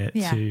one cheer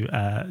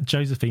to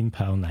Josephine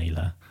Pearl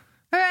Naylor.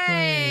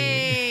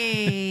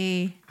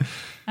 Hooray!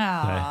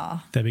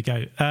 There we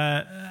go.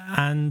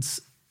 And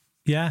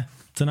yeah,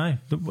 don't know,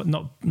 but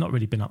not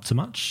really been up to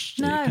much.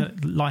 No.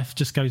 Life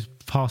just goes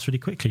past really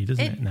quickly,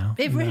 doesn't it now?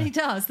 It really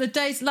does. The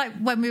days, like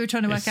when we were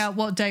trying to work out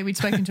what day we'd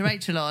spoken to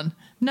Rachel on,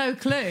 no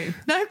clue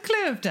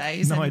of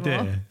days no anymore.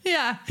 idea.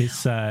 Yeah.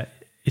 It's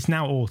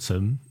now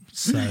autumn,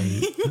 so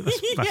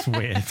that's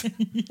weird.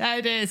 Yeah,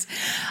 it is.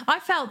 I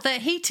felt that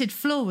heated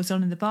floor was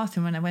on in the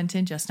bathroom when I went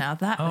in just now.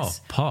 That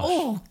was posh.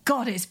 Oh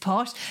God, it's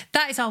posh.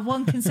 That is our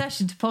one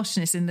concession to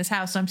poshness in this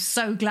house. I'm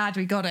so glad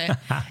we got it.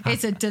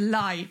 It's a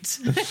delight.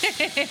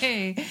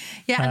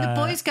 Yeah, and the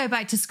boys go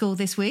back to school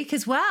this week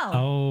as well.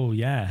 Oh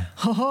yeah.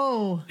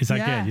 Oh, is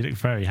that good? You look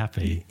very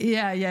happy.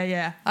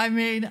 Yeah. I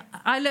mean,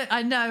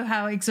 I know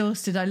how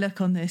exhausted I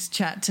look on this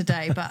chat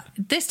today, but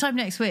this time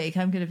next week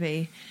I'm going to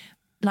be.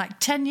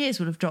 Like 10 years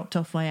would have dropped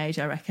off my age,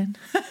 I reckon.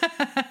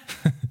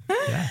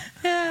 Yeah.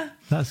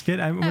 That's good.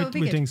 And we're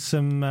doing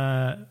some...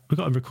 we've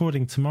got a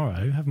recording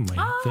tomorrow, haven't we?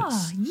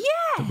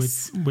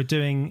 Yes. We're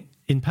doing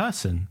in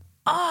person.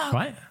 Oh,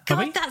 right?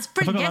 God, that's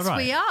brilliant. Yes, right?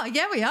 We are.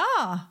 Yeah, we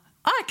are.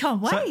 I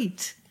can't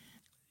wait.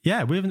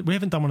 Yeah, we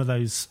haven't done one of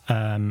those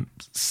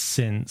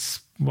since,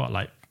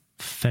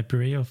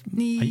 February or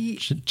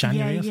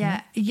January or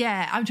something?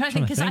 Yeah. I'm trying to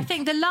think because I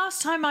think the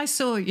last time I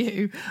saw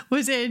you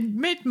was in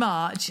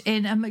mid-March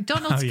in a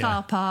McDonald's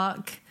car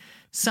park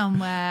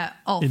somewhere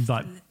off. In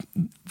the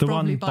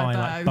one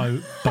by Bow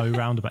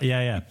Roundabout.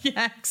 Yeah.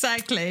 Yeah,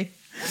 exactly.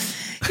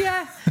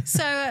 Yeah,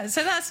 so that's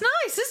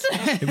nice,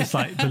 isn't it? It was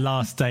like the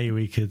last day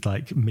we could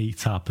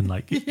meet up and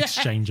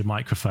exchange a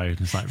microphone.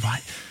 It's like,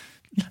 right,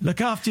 look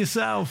after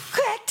yourself.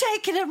 Quit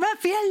taking a run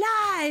for your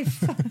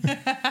life.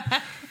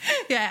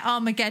 Yeah,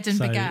 Armageddon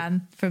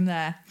began from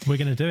there. We're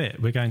going to do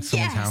it. We're going to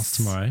someone's house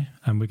tomorrow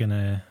and we're going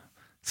to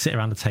sit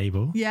around a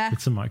table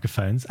with some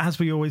microphones, as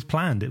we always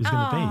planned it was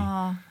going to be.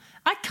 I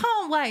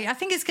can't wait. I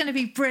think it's going to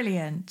be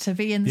brilliant to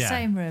be in the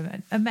same room.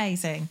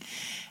 Amazing.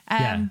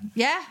 Hooray.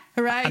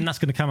 And that's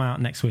going to come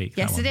out next week.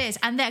 Yes, it is.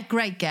 And they're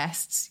great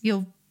guests.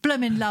 You'll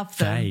blooming love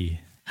them.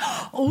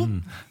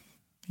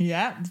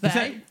 Yeah,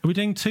 they. Are we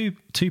doing two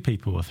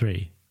people or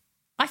three?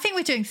 I think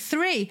we're doing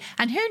 3.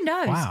 And who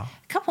knows? Wow.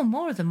 A couple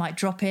more of them might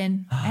drop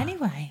in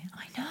anyway.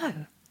 I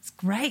know. It's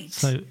great.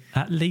 So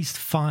at least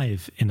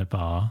 5 in a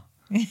bar.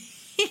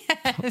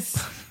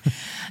 Yes.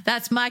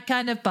 That's my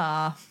kind of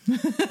bar. I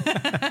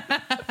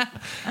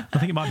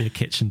think it might be a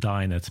kitchen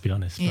diner, to be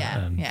honest. But,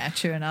 yeah,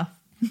 true enough.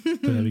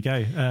 But there we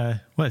go.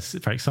 Well, it's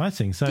very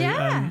exciting. So,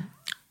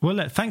 well,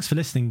 look, thanks for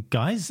listening,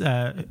 guys.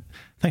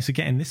 Thanks for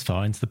getting this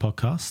far into the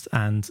podcast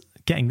and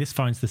getting this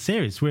far into the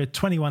series. We're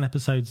 21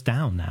 episodes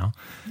down now.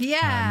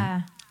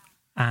 Yeah.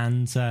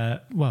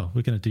 Well,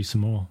 we're going to do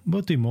some more.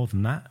 We'll do more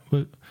than that.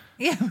 We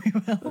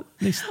will.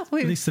 At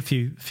least a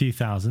few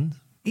thousand.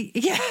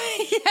 Yeah.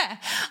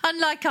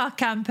 Unlike our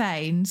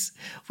campaigns,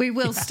 we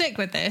will stick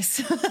with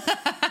this.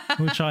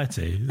 We'll try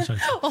to.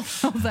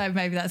 Although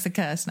maybe that's a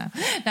curse now.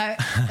 No,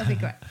 it'll be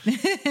great.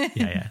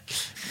 Yeah.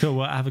 Cool.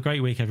 Well, have a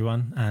great week,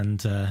 everyone.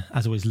 And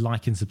as always,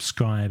 like and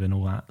subscribe and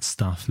all that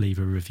stuff. Leave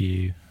a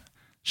review.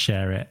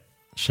 Share it.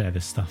 Share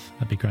this stuff.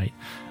 That'd be great.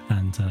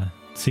 And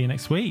see you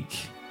next week.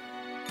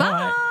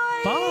 Bye.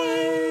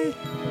 Bye.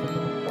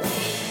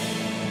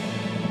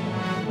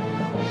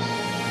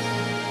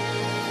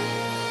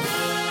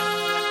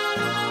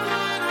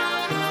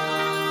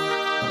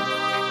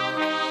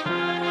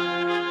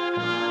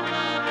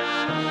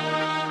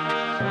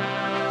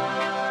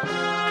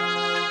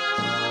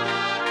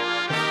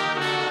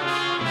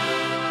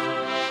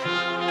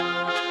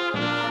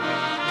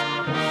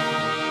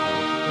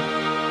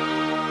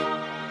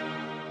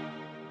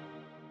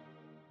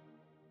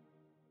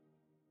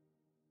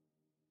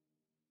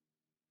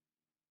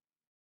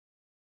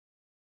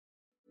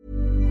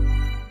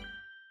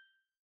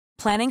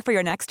 Planning for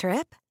your next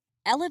trip?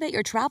 Elevate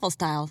your travel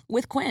style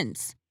with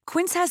Quince.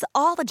 Quince has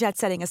all the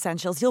jet-setting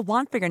essentials you'll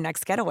want for your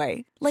next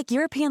getaway, like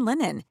European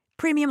linen,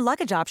 premium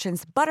luggage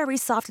options, buttery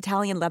soft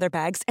Italian leather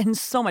bags, and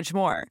so much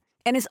more.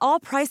 And is all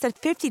priced at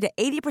 50 to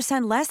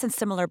 80% less than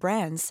similar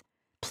brands.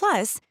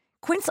 Plus,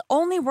 Quince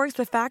only works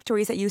with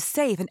factories that use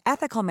safe and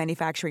ethical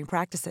manufacturing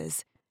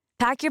practices.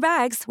 Pack your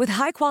bags with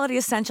high-quality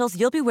essentials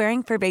you'll be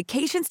wearing for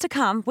vacations to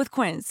come with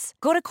Quince.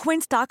 Go to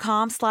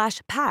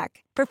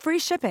quince.com/pack for free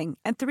shipping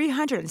and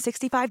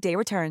 365-day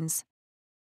returns.